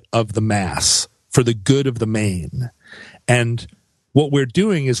benefit of the mass, for the good of the main. And what we're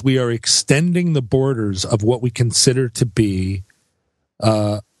doing is we are extending the borders of what we consider to be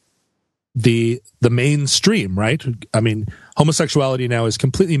the mainstream, right? I mean, homosexuality now is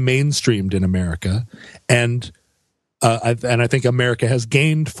completely mainstreamed in America, and I think America has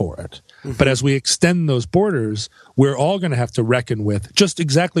gained for it. Mm-hmm. But as we extend those borders, we're all going to have to reckon with just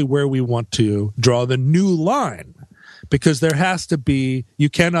exactly where we want to draw the new line. Because there has to be, you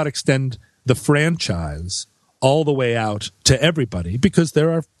cannot extend the franchise all the way out to everybody, because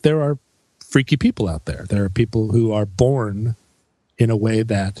there are freaky people out there. There are people who are born in a way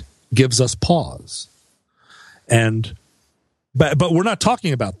that gives us pause. And but we're not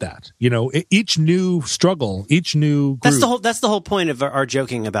talking about that. You know, each new struggle, each new group. That's the whole point of our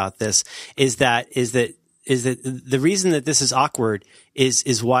joking about this is that the reason that this is awkward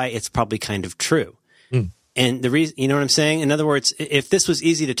is why it's probably kind of true. And the reason, you know what I'm saying? In other words, if this was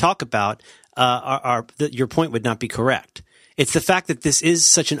easy to talk about, your point would not be correct. It's the fact that this is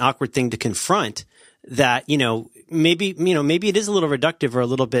such an awkward thing to confront that, maybe it is a little reductive or a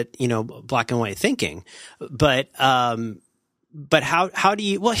little bit, black and white thinking, but how do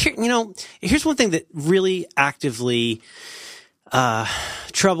you, well, here, here's one thing that really actively,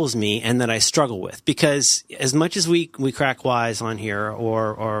 troubles me and that I struggle with, because as much as we crack wise on here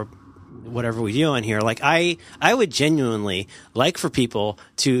or whatever we do on here, like I would genuinely like for people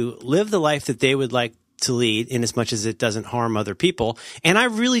to live the life that they would like to lead in as much as it doesn't harm other people. And I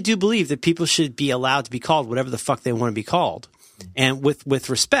really do believe that people should be allowed to be called whatever the fuck they want to be called, and with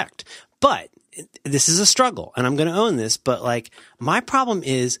respect. But this is a struggle, and I'm going to own this. But like, my problem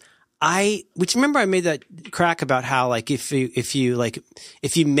is remember I made that crack about how like if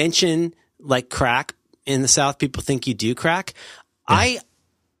you mention like crack in the South, people think you do crack. Yeah.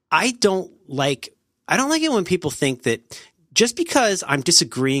 I don't like it when people think that just because I'm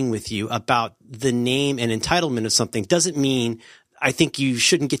disagreeing with you about the name and entitlement of something doesn't mean I think you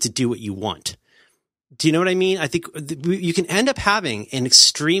shouldn't get to do what you want. Do you know what I mean? I think you can end up having an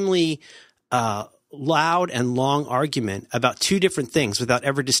extremely loud and long argument about two different things without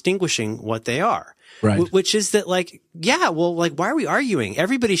ever distinguishing what they are. Right. Which is that like, yeah, well, like, why are we arguing?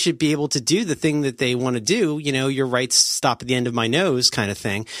 Everybody should be able to do the thing that they want to do. Your rights stop at the end of my nose kind of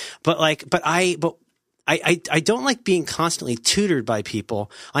thing. But I don't like being constantly tutored by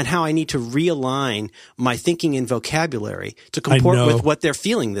people on how I need to realign my thinking and vocabulary to comport with what they're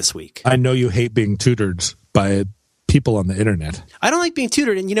feeling this week. I know you hate being tutored by people on the internet. I don't like being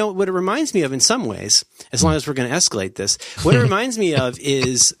tutored. And what it reminds me of in some ways, as long as we're going to escalate this, what it reminds me of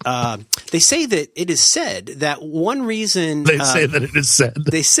is, they say that it is said that one reason, they say that it is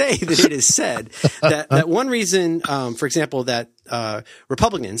said that one reason, for example, that,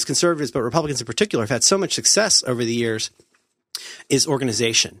 Republicans, conservatives, but Republicans in particular have had so much success over the years is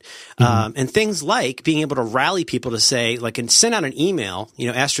organization. And things like being able to rally people to say, like, and send out an email,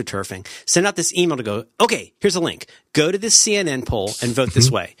 astroturfing, send out this email to go, okay, here's a link. Go to this CNN poll and vote this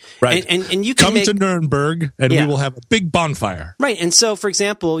way. Right. And you can come to Nuremberg and we will have a big bonfire. Right. And so, for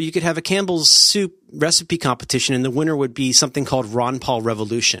example, you could have a Campbell's soup recipe competition and the winner would be something called Ron Paul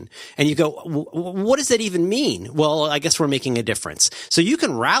Revolution. And you go, what does that even mean? Well, I guess we're making a difference. So you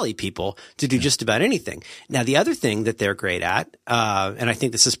can rally people to do just about anything. Now, the other thing that they're great at, and I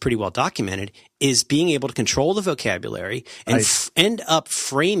think this is pretty well documented, is being able to control the vocabulary and end up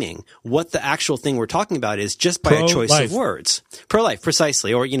framing what the actual thing we're talking about is just by a choice of words. Pro-life,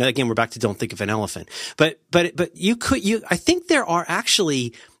 precisely. Or, again, we're back to don't think of an elephant. But I think there are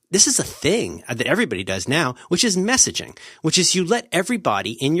actually, this is a thing that everybody does now, which is messaging, which is you let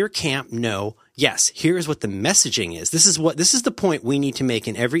everybody in your camp know, yes, here's what the messaging is. This is the point we need to make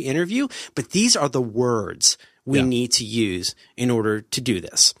in every interview, but these are the words we need to use in order to do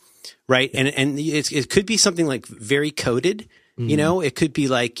this. Right. And it could be something like very coded, it could be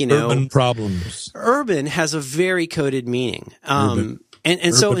like, urban problems. Urban has a very coded meaning. And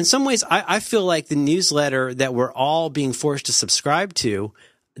so in some ways, I feel like the newsletter that we're all being forced to subscribe to,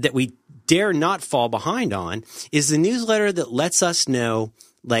 that we dare not fall behind on, is the newsletter that lets us know,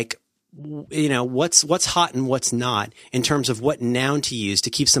 like, what's hot and what's not in terms of what noun to use to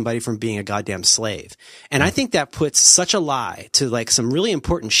keep somebody from being a goddamn slave. And I think that puts such a lie to like some really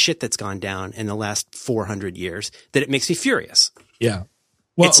important shit that's gone down in the last 400 years that it makes me furious. Yeah.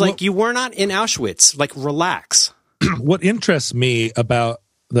 Well, it's like you were not in Auschwitz. Like, relax. What interests me about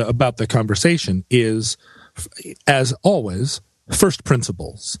the conversation is, as always, first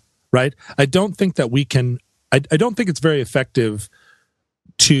principles, right? I don't think that we can, I don't think it's very effective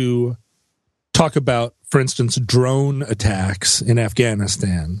to talk about, for instance, drone attacks in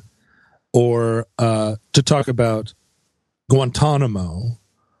Afghanistan, or to talk about Guantanamo,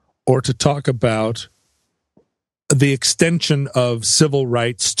 or to talk about the extension of civil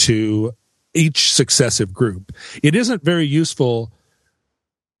rights to each successive group. It isn't very useful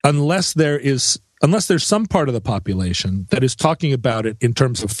unless there's some part of the population that is talking about it in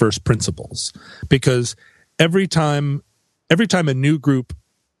terms of first principles, because every time a new group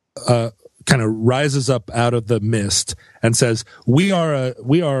kind of rises up out of the mist and says, we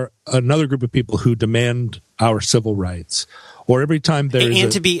are another group of people who demand our civil rights, or every time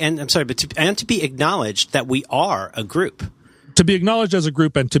there's to be acknowledged that we are a group. to be acknowledged as a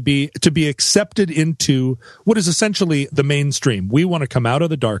group and to be accepted into what is essentially the mainstream. We want to come out of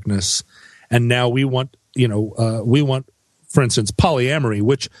the darkness, and now we want, for instance, polyamory,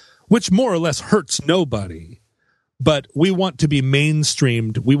 which more or less hurts nobody. But we want to be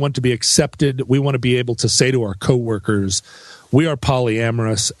mainstreamed. We want to be accepted. We want to be able to say to our coworkers, we are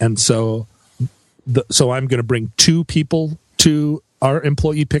polyamorous, and so I'm going to bring 2 people to our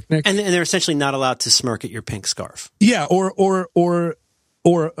employee picnic, and they're essentially not allowed to smirk at your pink scarf. Yeah, or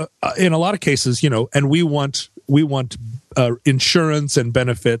in a lot of cases, and we want insurance and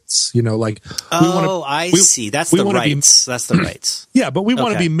benefits, like. I see. That's the rights. That's the rights. Yeah, but we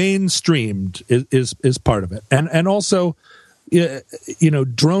want to be mainstreamed is part of it, and also,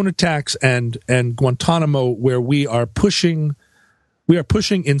 drone attacks and Guantanamo, where we are pushing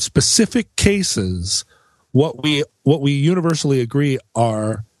in specific cases what we universally agree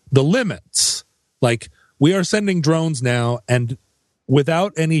are the limits. Like, we are sending drones now, and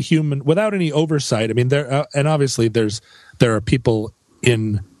without any oversight. I mean, and obviously there are people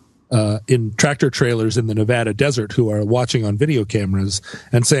in tractor trailers in the Nevada desert who are watching on video cameras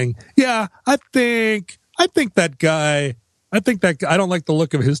and saying, "Yeah, I think that guy. I don't like the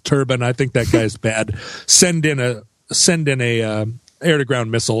look of his turban. I think that guy's bad. Send in a air to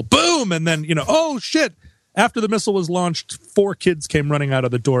ground missile. Boom, and then oh shit." After the missile was launched, 4 kids came running out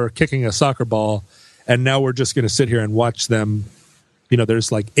of the door kicking a soccer ball, and now we're just going to sit here and watch them.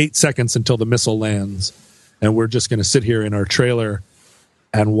 There's like 8 seconds until the missile lands, and we're just going to sit here in our trailer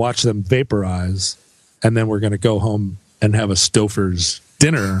and watch them vaporize, and then we're going to go home and have a Stouffer's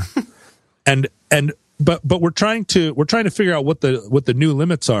dinner. But we're trying to figure out what the new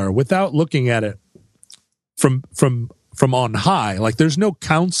limits are without looking at it from on high. Like, there's no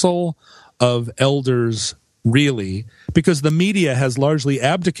council of elders, really, because the media has largely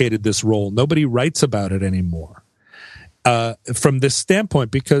abdicated this role. Nobody writes about it anymore. From this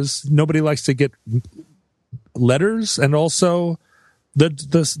standpoint, because nobody likes to get letters, and also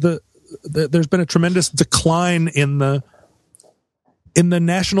there's been a tremendous decline in the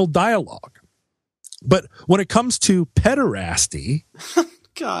national dialogue. But when it comes to pederasty,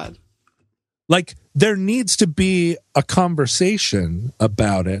 God, like, there needs to be a conversation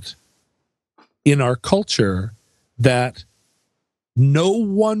about it in our culture that no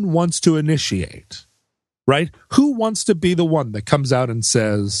one wants to initiate, right? Who wants to be the one that comes out and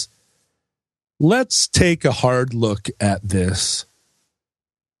says, let's take a hard look at this?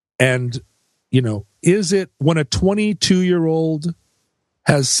 And, is it when a 22-year-old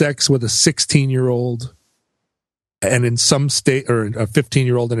has sex with a 16-year-old, and in some state, or a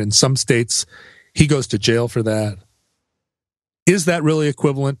 15-year-old, and in some states he goes to jail for that? Is that really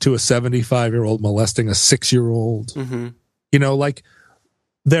equivalent to a 75-year-old molesting a 6-year-old? Mm-hmm. Like,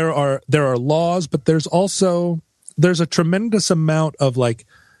 there are laws, but there's a tremendous amount of like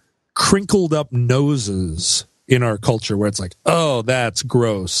crinkled up noses in our culture where it's like, oh, that's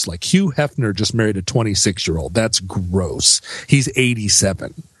gross. Like, Hugh Hefner just married a 26-year-old. That's gross. He's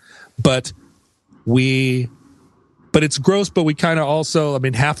 87. But it's gross, but we kind of also, I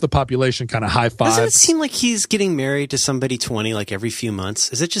mean, half the population kind of high fives. Doesn't it seem like he's getting married to somebody 20 like every few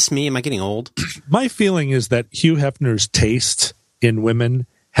months? Is it just me? Am I getting old? My feeling is that Hugh Hefner's taste in women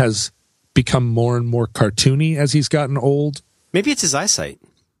has become more and more cartoony as he's gotten old. Maybe it's his eyesight.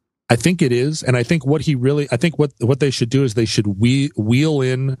 I think it is, and I think what they should do is they should wheel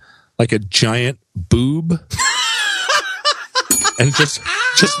in like a giant boob, and just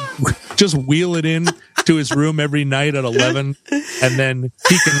wheel it in to his room every night at 11, and then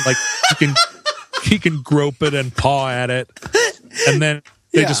he can grope it and paw at it, and then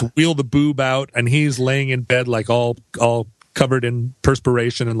they just wheel the boob out, and he's laying in bed like all covered in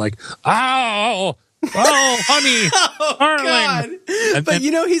perspiration and like, ow. Oh, honey, darling. God. But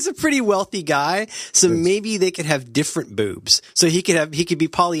he's a pretty wealthy guy, so maybe they could have different boobs. So he could be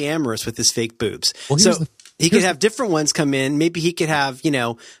polyamorous with his fake boobs. Well, he could have different ones come in. Maybe he could have,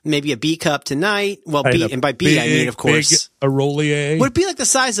 maybe a B cup tonight. Well, and by B I mean, of course, a Rollier. Would it be like the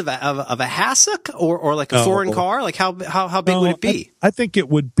size of a hassock or like a foreign car? Like how big would it be? I think it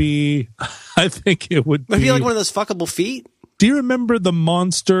would be. Would it be like one of those fuckable feet? Do you remember the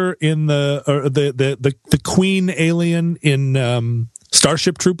monster in the queen alien in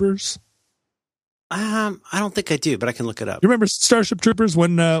Starship Troopers? I don't think I do, but I can look it up. You remember Starship Troopers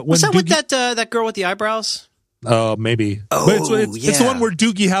when was that with that girl with the eyebrows? Oh, maybe. Oh, it's the one where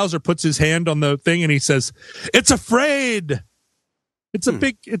Doogie Howser puts his hand on the thing and he says, "It's afraid." It's a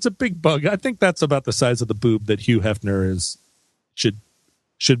big bug. I think that's about the size of the boob that Hugh Hefner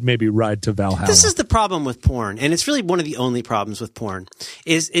should maybe ride to Valhalla. This is the problem with porn, and it's really one of the only problems with porn.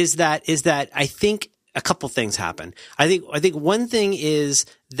 Is that I think a couple things happen. I think one thing is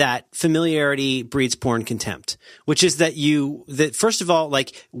that familiarity breeds porn contempt, which is that first of all,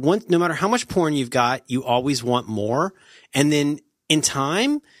 like no matter how much porn you've got, you always want more. And then in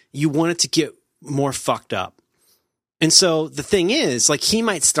time, you want it to get more fucked up. And so the thing is, like, he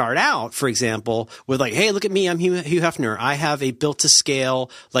might start out, for example, with like, hey, look at me. I'm Hugh Hefner. I have a built to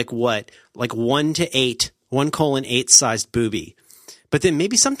scale, like 1:8 sized boobie. But then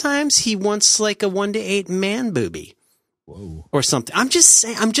maybe sometimes he wants like a 1:8 man boobie. Whoa. Or something. I'm just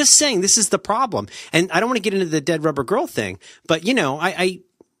saying this is the problem. And I don't want to get into the dead rubber girl thing, but you know, I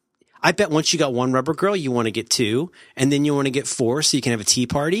bet once you got one rubber girl, you want to get two, and then you want to get four so you can have a tea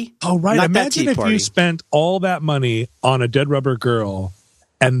party. Oh, right. Not Imagine if you spent all that money on a dead rubber girl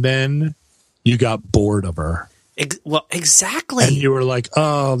and then you got bored of her. Well, exactly. And you were like,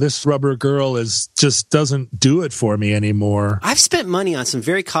 oh, this rubber girl just doesn't do it for me anymore. I've spent money on some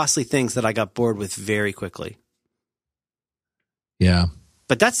very costly things that I got bored with very quickly. Yeah.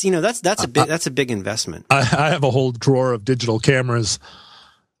 But that's a big investment. I have a whole drawer of digital cameras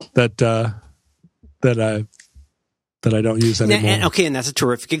that I don't use anymore. And that's a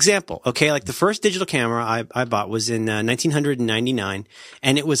terrific example. Okay, like the first digital camera I bought was in 1999,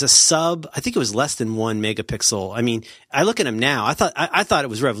 and it was I think it was less than 1 megapixel. I mean, I look at them now. I thought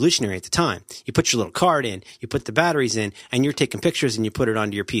it was revolutionary at the time. You put your little card in, you put the batteries in, and you're taking pictures and you put it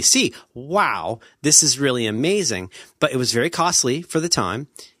onto your PC. Wow, this is really amazing. But it was very costly for the time.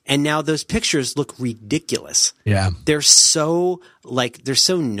 And now those pictures look ridiculous. Yeah. They're so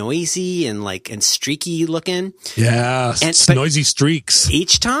noisy and streaky looking. Yeah. Noisy streaks.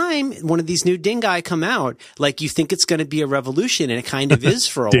 Each time one of these new dingai come out, like you think it's going to be a revolution, and it kind of is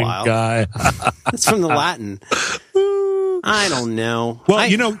for a while. Dingai. It's from the Latin. I don't know. Well,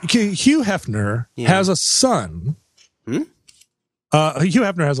 Hugh Hefner has a son. Hugh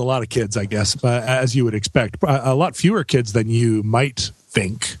Hefner has a lot of kids, I guess, as you would expect. A lot fewer kids than you might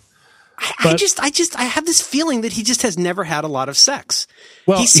think. I have this feeling that he just has never had a lot of sex.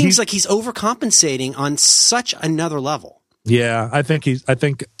 Well, he seems like he's overcompensating on such another level. Yeah, I think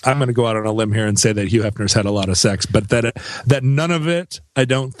I'm going to go out on a limb here and say that Hugh Hefner's had a lot of sex, but that none of it, I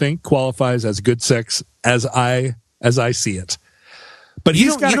don't think, qualifies as good sex as I see it. But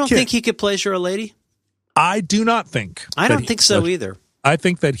you don't think he could pleasure a lady? I do not think. I don't think so either. I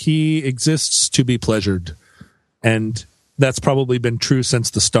think that he exists to be pleasured, and that's probably been true since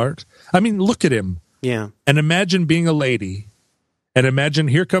the start. I mean, look at him. Yeah. And imagine being a lady. And imagine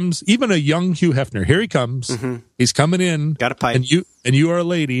here comes even a young Hugh Hefner. Here he comes. Mm-hmm. He's coming in. Got a pipe. And you are a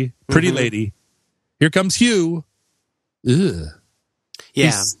lady, pretty lady. Here comes Hugh. Ugh.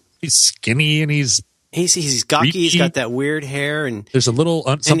 Yeah. He's skinny and he's gawky. creepy. He's got that weird hair, and there's a little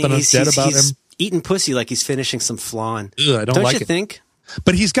something undead about him. Eating pussy like he's finishing some flan. Ugh, I don't like you think?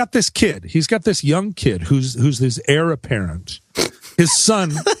 But he's got this kid. He's got this young kid who's his heir apparent. His son,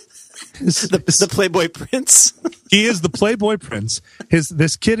 the Playboy Prince. He is the Playboy Prince.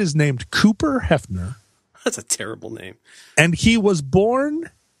 This kid is named Cooper Hefner. That's a terrible name. And he was born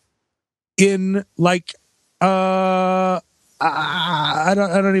in like I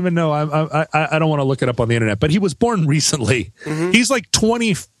don't even know. I don't want to look it up on the internet, but he was born recently. Mm-hmm. He's like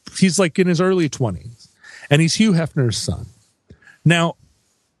 20. He's like in his early 20s, and he's Hugh Hefner's son. Now,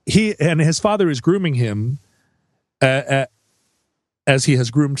 his father is grooming him, as he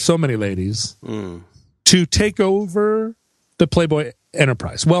has groomed so many ladies, to take over the Playboy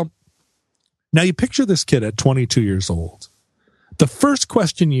enterprise. Well, now you picture this kid at 22 years old. The first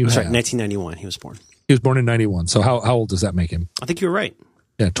question you have... Sorry, 1991 he was born. He was born in 91. So how old does that make him? I think you were right.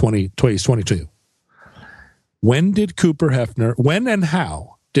 Yeah, he's 22. When and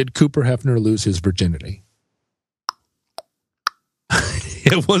how did Cooper Hefner lose his virginity?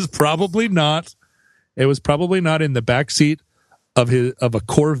 It was probably not in the back seat of a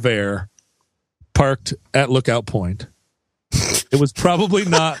Corvair parked at Lookout Point. It was probably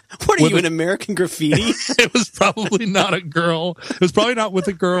not. What are you, an American Graffiti? It was probably not a girl. It was probably not with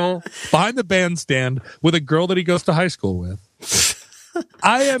a girl behind the bandstand with a girl that he goes to high school with.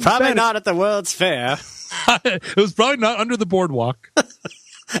 I am probably not at the World's Fair. It was probably not under the boardwalk.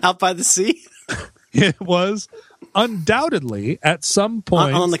 Out by the sea? It was undoubtedly at some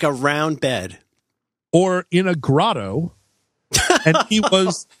point on like a round bed or in a grotto. And he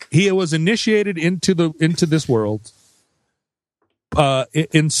was initiated into this world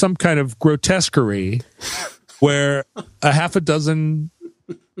in some kind of grotesquerie where a half a dozen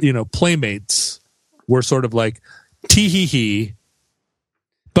playmates were sort of like tee-hee-hee.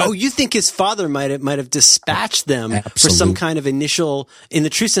 But you think his father might have dispatched them for some kind of initial, in the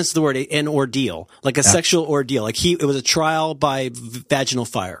true sense of the word, an ordeal, like a sexual ordeal. Like it was a trial by vaginal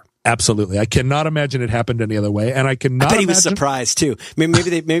fire. Absolutely. I cannot imagine it happened any other way. And I cannot bet he imagine was surprised too. Maybe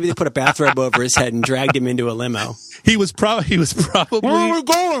they put a bathrobe over his head and dragged him into a limo. he was probably Where are we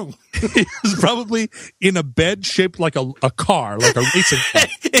going? he was probably in a bed shaped like a car, like a racing car.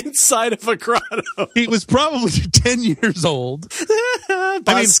 Inside of a grotto. He was probably 10 years old.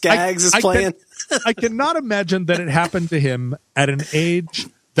 Boz Scaggs is playing. I cannot imagine that it happened to him at an age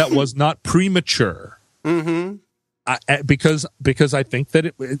that was not premature. Mm-hmm. Because I think that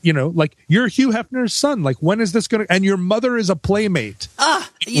it, like you're Hugh Hefner's son. Like, when is this going to? And your mother is a playmate.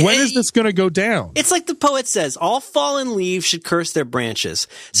 When is this going to go down? It's like the poet says: all fallen leaves should curse their branches.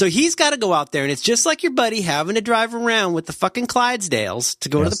 So he's got to go out there, and it's just like your buddy having to drive around with the fucking Clydesdales to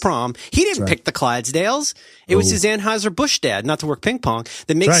go to the prom. He didn't pick the Clydesdales. It was his Anheuser-Busch dad, not to work ping pong,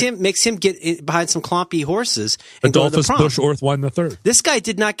 that makes him get behind some clompy horses and go to the prom. Bush Orthwine III. This guy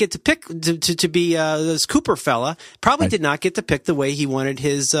did not get to pick to be this Cooper fella. Probably did not get to pick the way he wanted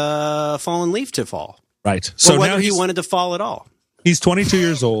his fallen leaf to fall. Right. So whether he wanted to fall at all. He's 22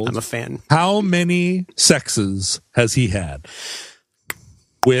 years old. I'm a fan. How many sexes has he had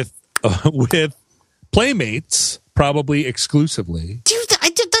with playmates? Probably exclusively. Dude,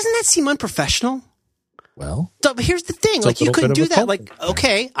 doesn't that seem unprofessional? Well, here's the thing. Like, you couldn't do that. Like,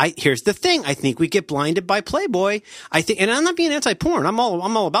 okay, here's the thing. I think we get blinded by Playboy. I think, and I'm not being anti-porn. I'm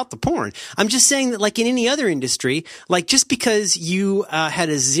all about the porn. I'm just saying that, like in any other industry, like just because you had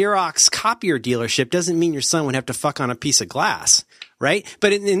a Xerox copier dealership doesn't mean your son would have to fuck on a piece of glass, right?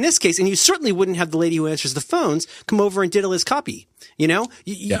 But in this case, and you certainly wouldn't have the lady who answers the phones come over and diddle his copy. You know,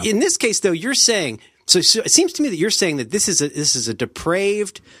 in this case, though, you're saying. So it seems to me that you're saying that this is a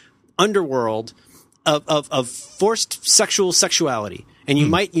depraved underworld of forced sexuality, and you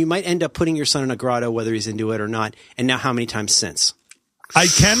might end up putting your son in a grotto whether he's into it or not. And now, how many times since? I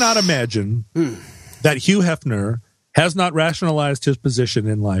cannot imagine that Hugh Hefner has not rationalized his position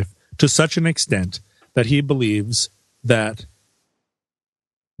in life to such an extent that he believes that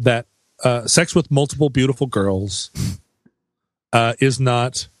sex with multiple beautiful girls is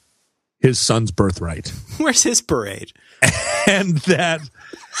not his son's birthright. Where's his parade? and that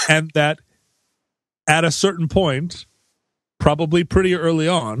at a certain point, probably pretty early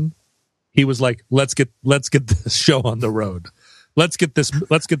on, he was like, let's get this show on the road. Let's get this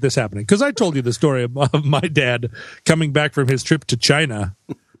happening. Because I told you the story of my dad coming back from his trip to China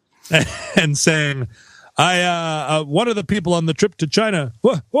and saying, one of the people on the trip to China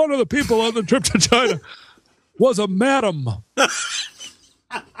was a madam.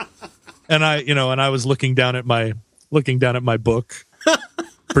 And I was looking down at my book,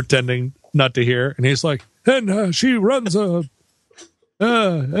 pretending not to hear. And he's like, and she runs a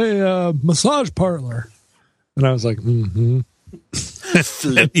massage parlor. And I was like,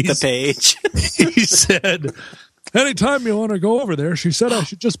 Flip the page. He said, anytime you want to go over there, she said I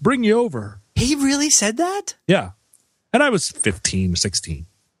should just bring you over. He really said that? Yeah. And I was 15, 16.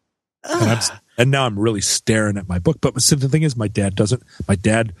 And now I'm really staring at my book. But the thing is, my dad, born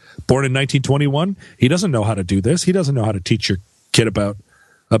in 1921, he doesn't know how to do this. He doesn't know how to teach your kid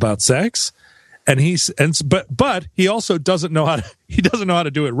about sex. But he also doesn't know how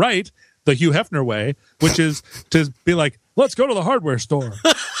to do it right, the Hugh Hefner way, which is to be like, let's go to the hardware store.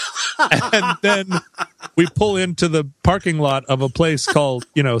 And then we pull into the parking lot of a place called,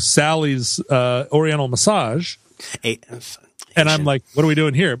 Sally's Oriental Massage. And I'm like, what are we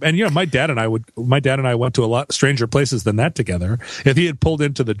doing here? And my dad and I went to a lot stranger places than that together. If he had pulled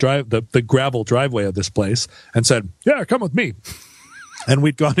into the gravel driveway of this place and said, "Yeah, come with me," and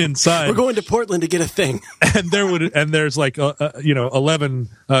we'd gone inside, we're going to Portland to get a thing. And there's like 11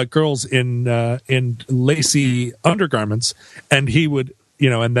 girls in lacy undergarments, and he would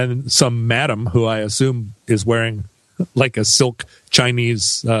and then some madam who I assume is wearing like a silk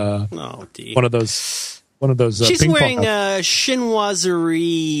Chinese one of those. She's wearing a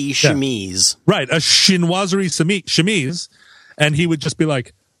chinoiserie chemise. Yeah. Right, a chinoiserie chemise. And he would just be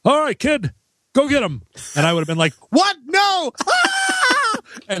like, all right, kid, go get him. And I would have been like, what? No! Ah!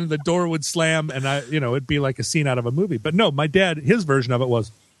 And the door would slam, and it'd be like a scene out of a movie. But no, my dad, his version of it was,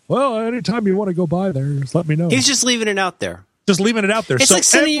 well, anytime you want to go by there, just let me know. He's just leaving it out there. Just leaving it out there. It's like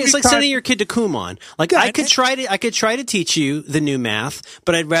sending your kid to Kumon. Like, I could try to teach you the new math,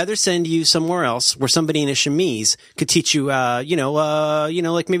 but I'd rather send you somewhere else where somebody in a chemise could teach you,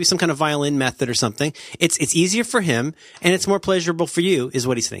 like maybe some kind of violin method or something. It's easier for him and it's more pleasurable for you, is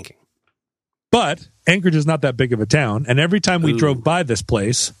what he's thinking. But Anchorage is not that big of a town, and every time we drove by this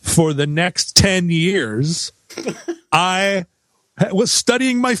place for the next 10 years, I was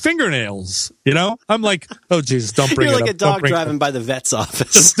studying my fingernails. I'm like, oh Jesus, don't bring it up. You're like a dog driving by the vet's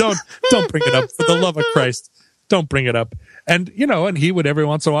office. Just don't bring it up, for the love of Christ. don't bring it up. And, and he would every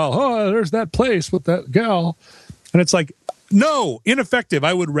once in a while, oh, there's that place with that gal. And it's like, no, ineffective.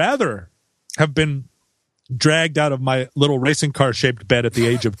 I would rather have been dragged out of my little racing car shaped bed at the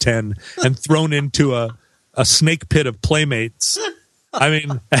age of 10 and thrown into a snake pit of playmates. I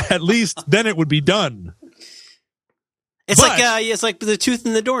mean, at least then it would be done. It's like the tooth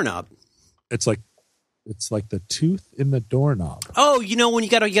in the doorknob. It's like the tooth in the doorknob. Oh, when you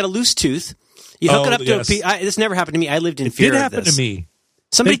got a loose tooth, you hook it up to a piece. This never happened to me. I lived in fear of this. It happened to me.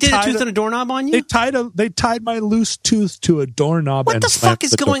 Somebody did a tooth in a doorknob on you? They tied my loose tooth to a doorknob. What the fuck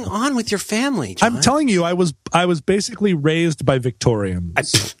is going on with your family, John? I'm telling you, I was basically raised by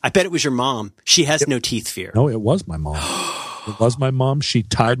Victorians. I bet it was your mom. She has no teeth fear. No, it was my mom. It was my mom. She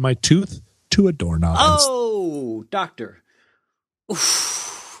tied my tooth to a doorknob. Oh, doctor.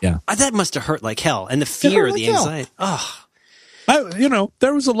 Oof. Yeah. That must have hurt like hell. And the fear, the anxiety. Oh.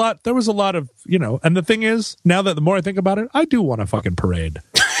 There was a lot of, and the thing is, now that the more I think about it, I do want a fucking parade.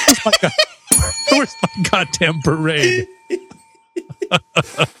 Where's my goddamn parade?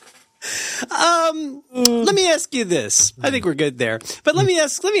 Let me ask you this. I think we're good there. But let me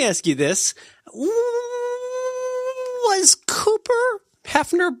ask you this. Was Cooper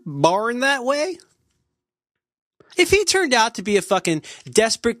Hefner born that way? If he turned out to be a fucking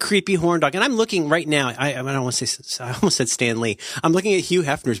desperate, creepy horn dog, and I'm looking right now, I don't want to say, I almost said Stan Lee. I'm looking at Hugh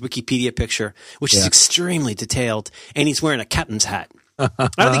Hefner's Wikipedia picture, which is extremely detailed, and he's wearing a captain's hat. I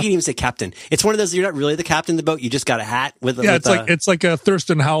don't think he'd even say captain. It's one of those, you're not really the captain of the boat, you just got a hat with it's like a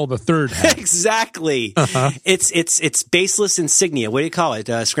Thurston Howell III hat. Exactly. It's baseless insignia. What do you call it?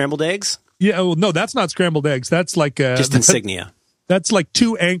 Scrambled eggs? Yeah, well, no, that's not scrambled eggs. That's like just insignia. That's like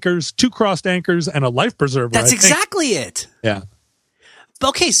two crossed anchors, and a life preserver. That's exactly it. Yeah.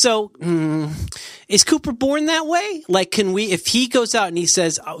 Okay, so is Cooper born that way? Like, if he goes out and he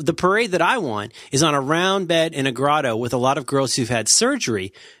says, the parade that I want is on a round bed in a grotto with a lot of girls who've had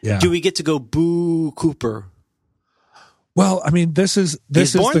surgery, do we get to go boo Cooper? Well, I mean,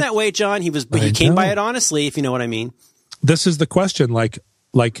 he's born that way, John. He came by it honestly, if you know what I mean. This is the question, and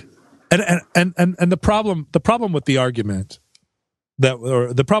the problem with the argument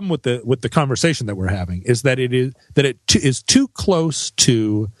the problem with the conversation that we're having is that it is too close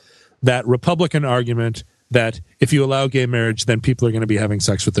to that Republican argument that if you allow gay marriage, then people are going to be having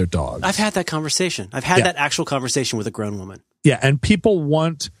sex with their dogs. I've had that conversation. I've had that actual conversation with a grown woman. Yeah, and people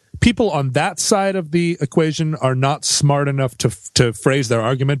on that side of the equation are not smart enough to phrase their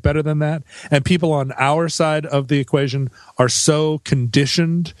argument better than that. And people on our side of the equation are so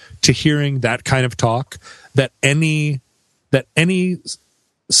conditioned to hearing that kind of talk that any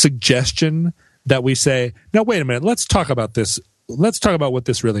suggestion that we say, now wait a minute, let's talk about this. Let's talk about what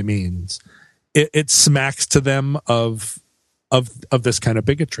this really means. It smacks to them of this kind of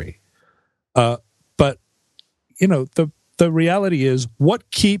bigotry. But the reality is, what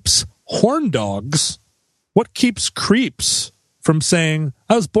keeps horn dogs, what keeps creeps from saying,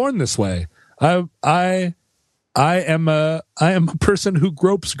 I was born this way. I am a person who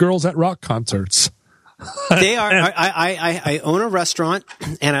gropes girls at rock concerts. They are. I own a restaurant,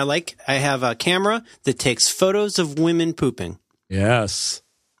 and I have a camera that takes photos of women pooping. Yes,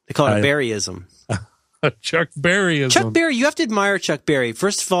 they call it a Berryism. Chuck Berryism. Chuck Berry. You have to admire Chuck Berry.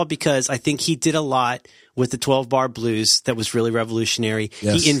 First of all, because I think he did a lot with the 12-bar blues that was really revolutionary.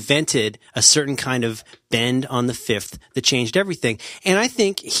 Yes. He invented a certain kind of bend on the fifth that changed everything. And I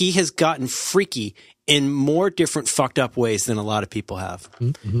think he has gotten freaky in more different fucked up ways than a lot of people have.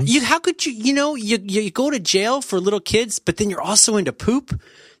 Mm-hmm. How could you go to jail for little kids, but then you're also into poop?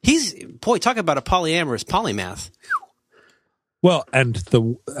 Talk about a polyamorous polymath. Well, and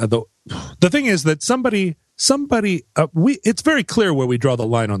the thing is that somebody it's very clear where we draw the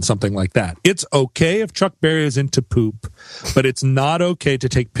line on something like that. It's okay if Chuck Berry is into poop, but it's not okay to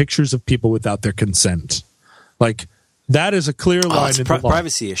take pictures of people without their consent. Like, that is a clear line in the law.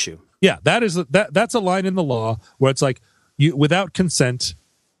 Privacy issue. Yeah, that's a line in the law where it's like, without consent,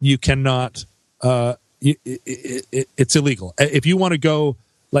 you cannot. It's illegal. If you want to go,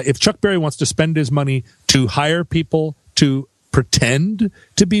 like, if Chuck Berry wants to spend his money to hire people to pretend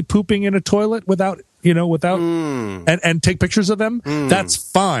to be pooping in a toilet without and take pictures of them, that's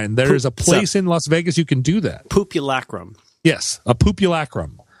fine. There is a place in Las Vegas you can do that. Poopulacrum. Yes, a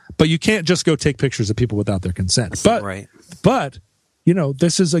poopulacrum. But you can't just go take pictures of people without their consent. That's right. But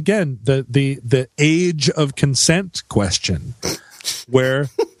this is, again, the age of consent question, where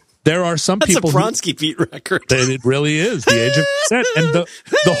there are some people. That's a Bronski Beat record. It really is the age of consent, and the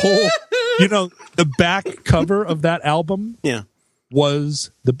whole, the back cover of that album, was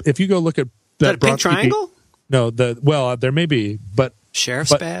if you go look at that Pink Triangle. No, there may be, but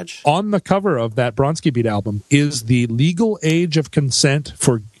Sheriff's But badge? on the cover of that Bronski Beat album is the legal age of consent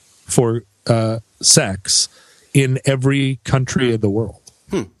for sex in every country of the world,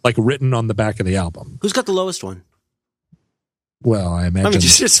 like written on the back of the album. Who's got the lowest one? Well, I imagine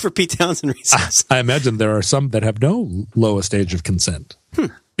just for Pete Townsend reasons. I imagine there are some that have no lowest age of consent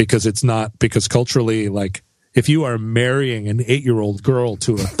because culturally, like if you are marrying an 8-year-old girl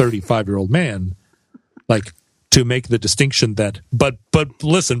to a 35-year-old man, like to make the distinction that, but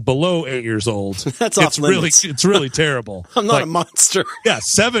listen, below 8 years old, that's off limits. It's really terrible. I'm not a monster. Yeah,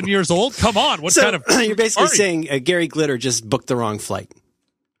 7 years old. Come on, what kind of? You're basically saying Gary Glitter just booked the wrong flight.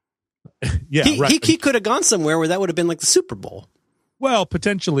 Yeah, right. He could have gone somewhere where that would have been like the Super Bowl. Well,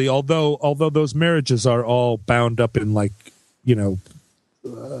 potentially, although those marriages are all bound up in like, you know,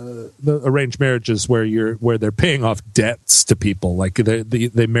 the arranged marriages where they're paying off debts to people, like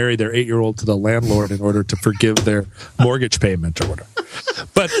they marry their 8-year-old to the landlord in order to forgive their mortgage payment or whatever.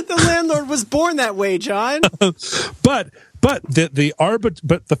 But the landlord was born that way, John. but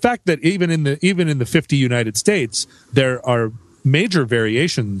the fact that even in the 50 United States there are major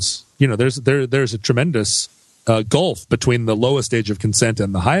variations. You know, there's a tremendous gulf between the lowest age of consent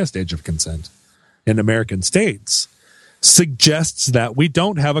and the highest age of consent in American states, suggests that we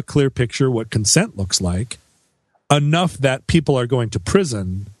don't have a clear picture what consent looks like, enough that people are going to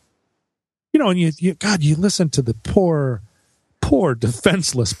prison. You know, and you listen to the poor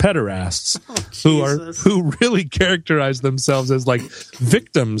defenseless pederasts who really characterize themselves as like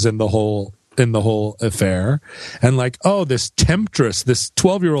victims in the whole affair, and like, oh, this temptress, this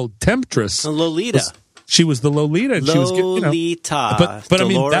 12-year-old temptress, Lolita. She was the Lolita, and she was, you know, but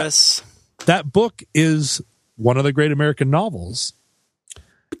Dolores. I mean that book is one of the great American novels.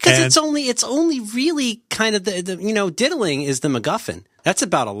 Because it's only really kind of the you know, diddling is the MacGuffin. That's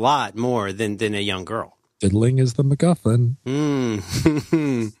about a lot more than a young girl. Diddling is the MacGuffin.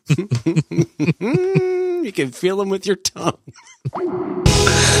 You can feel them with your tongue.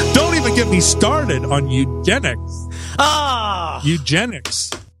 Don't even get me started on eugenics. Ah,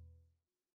 Eugenics.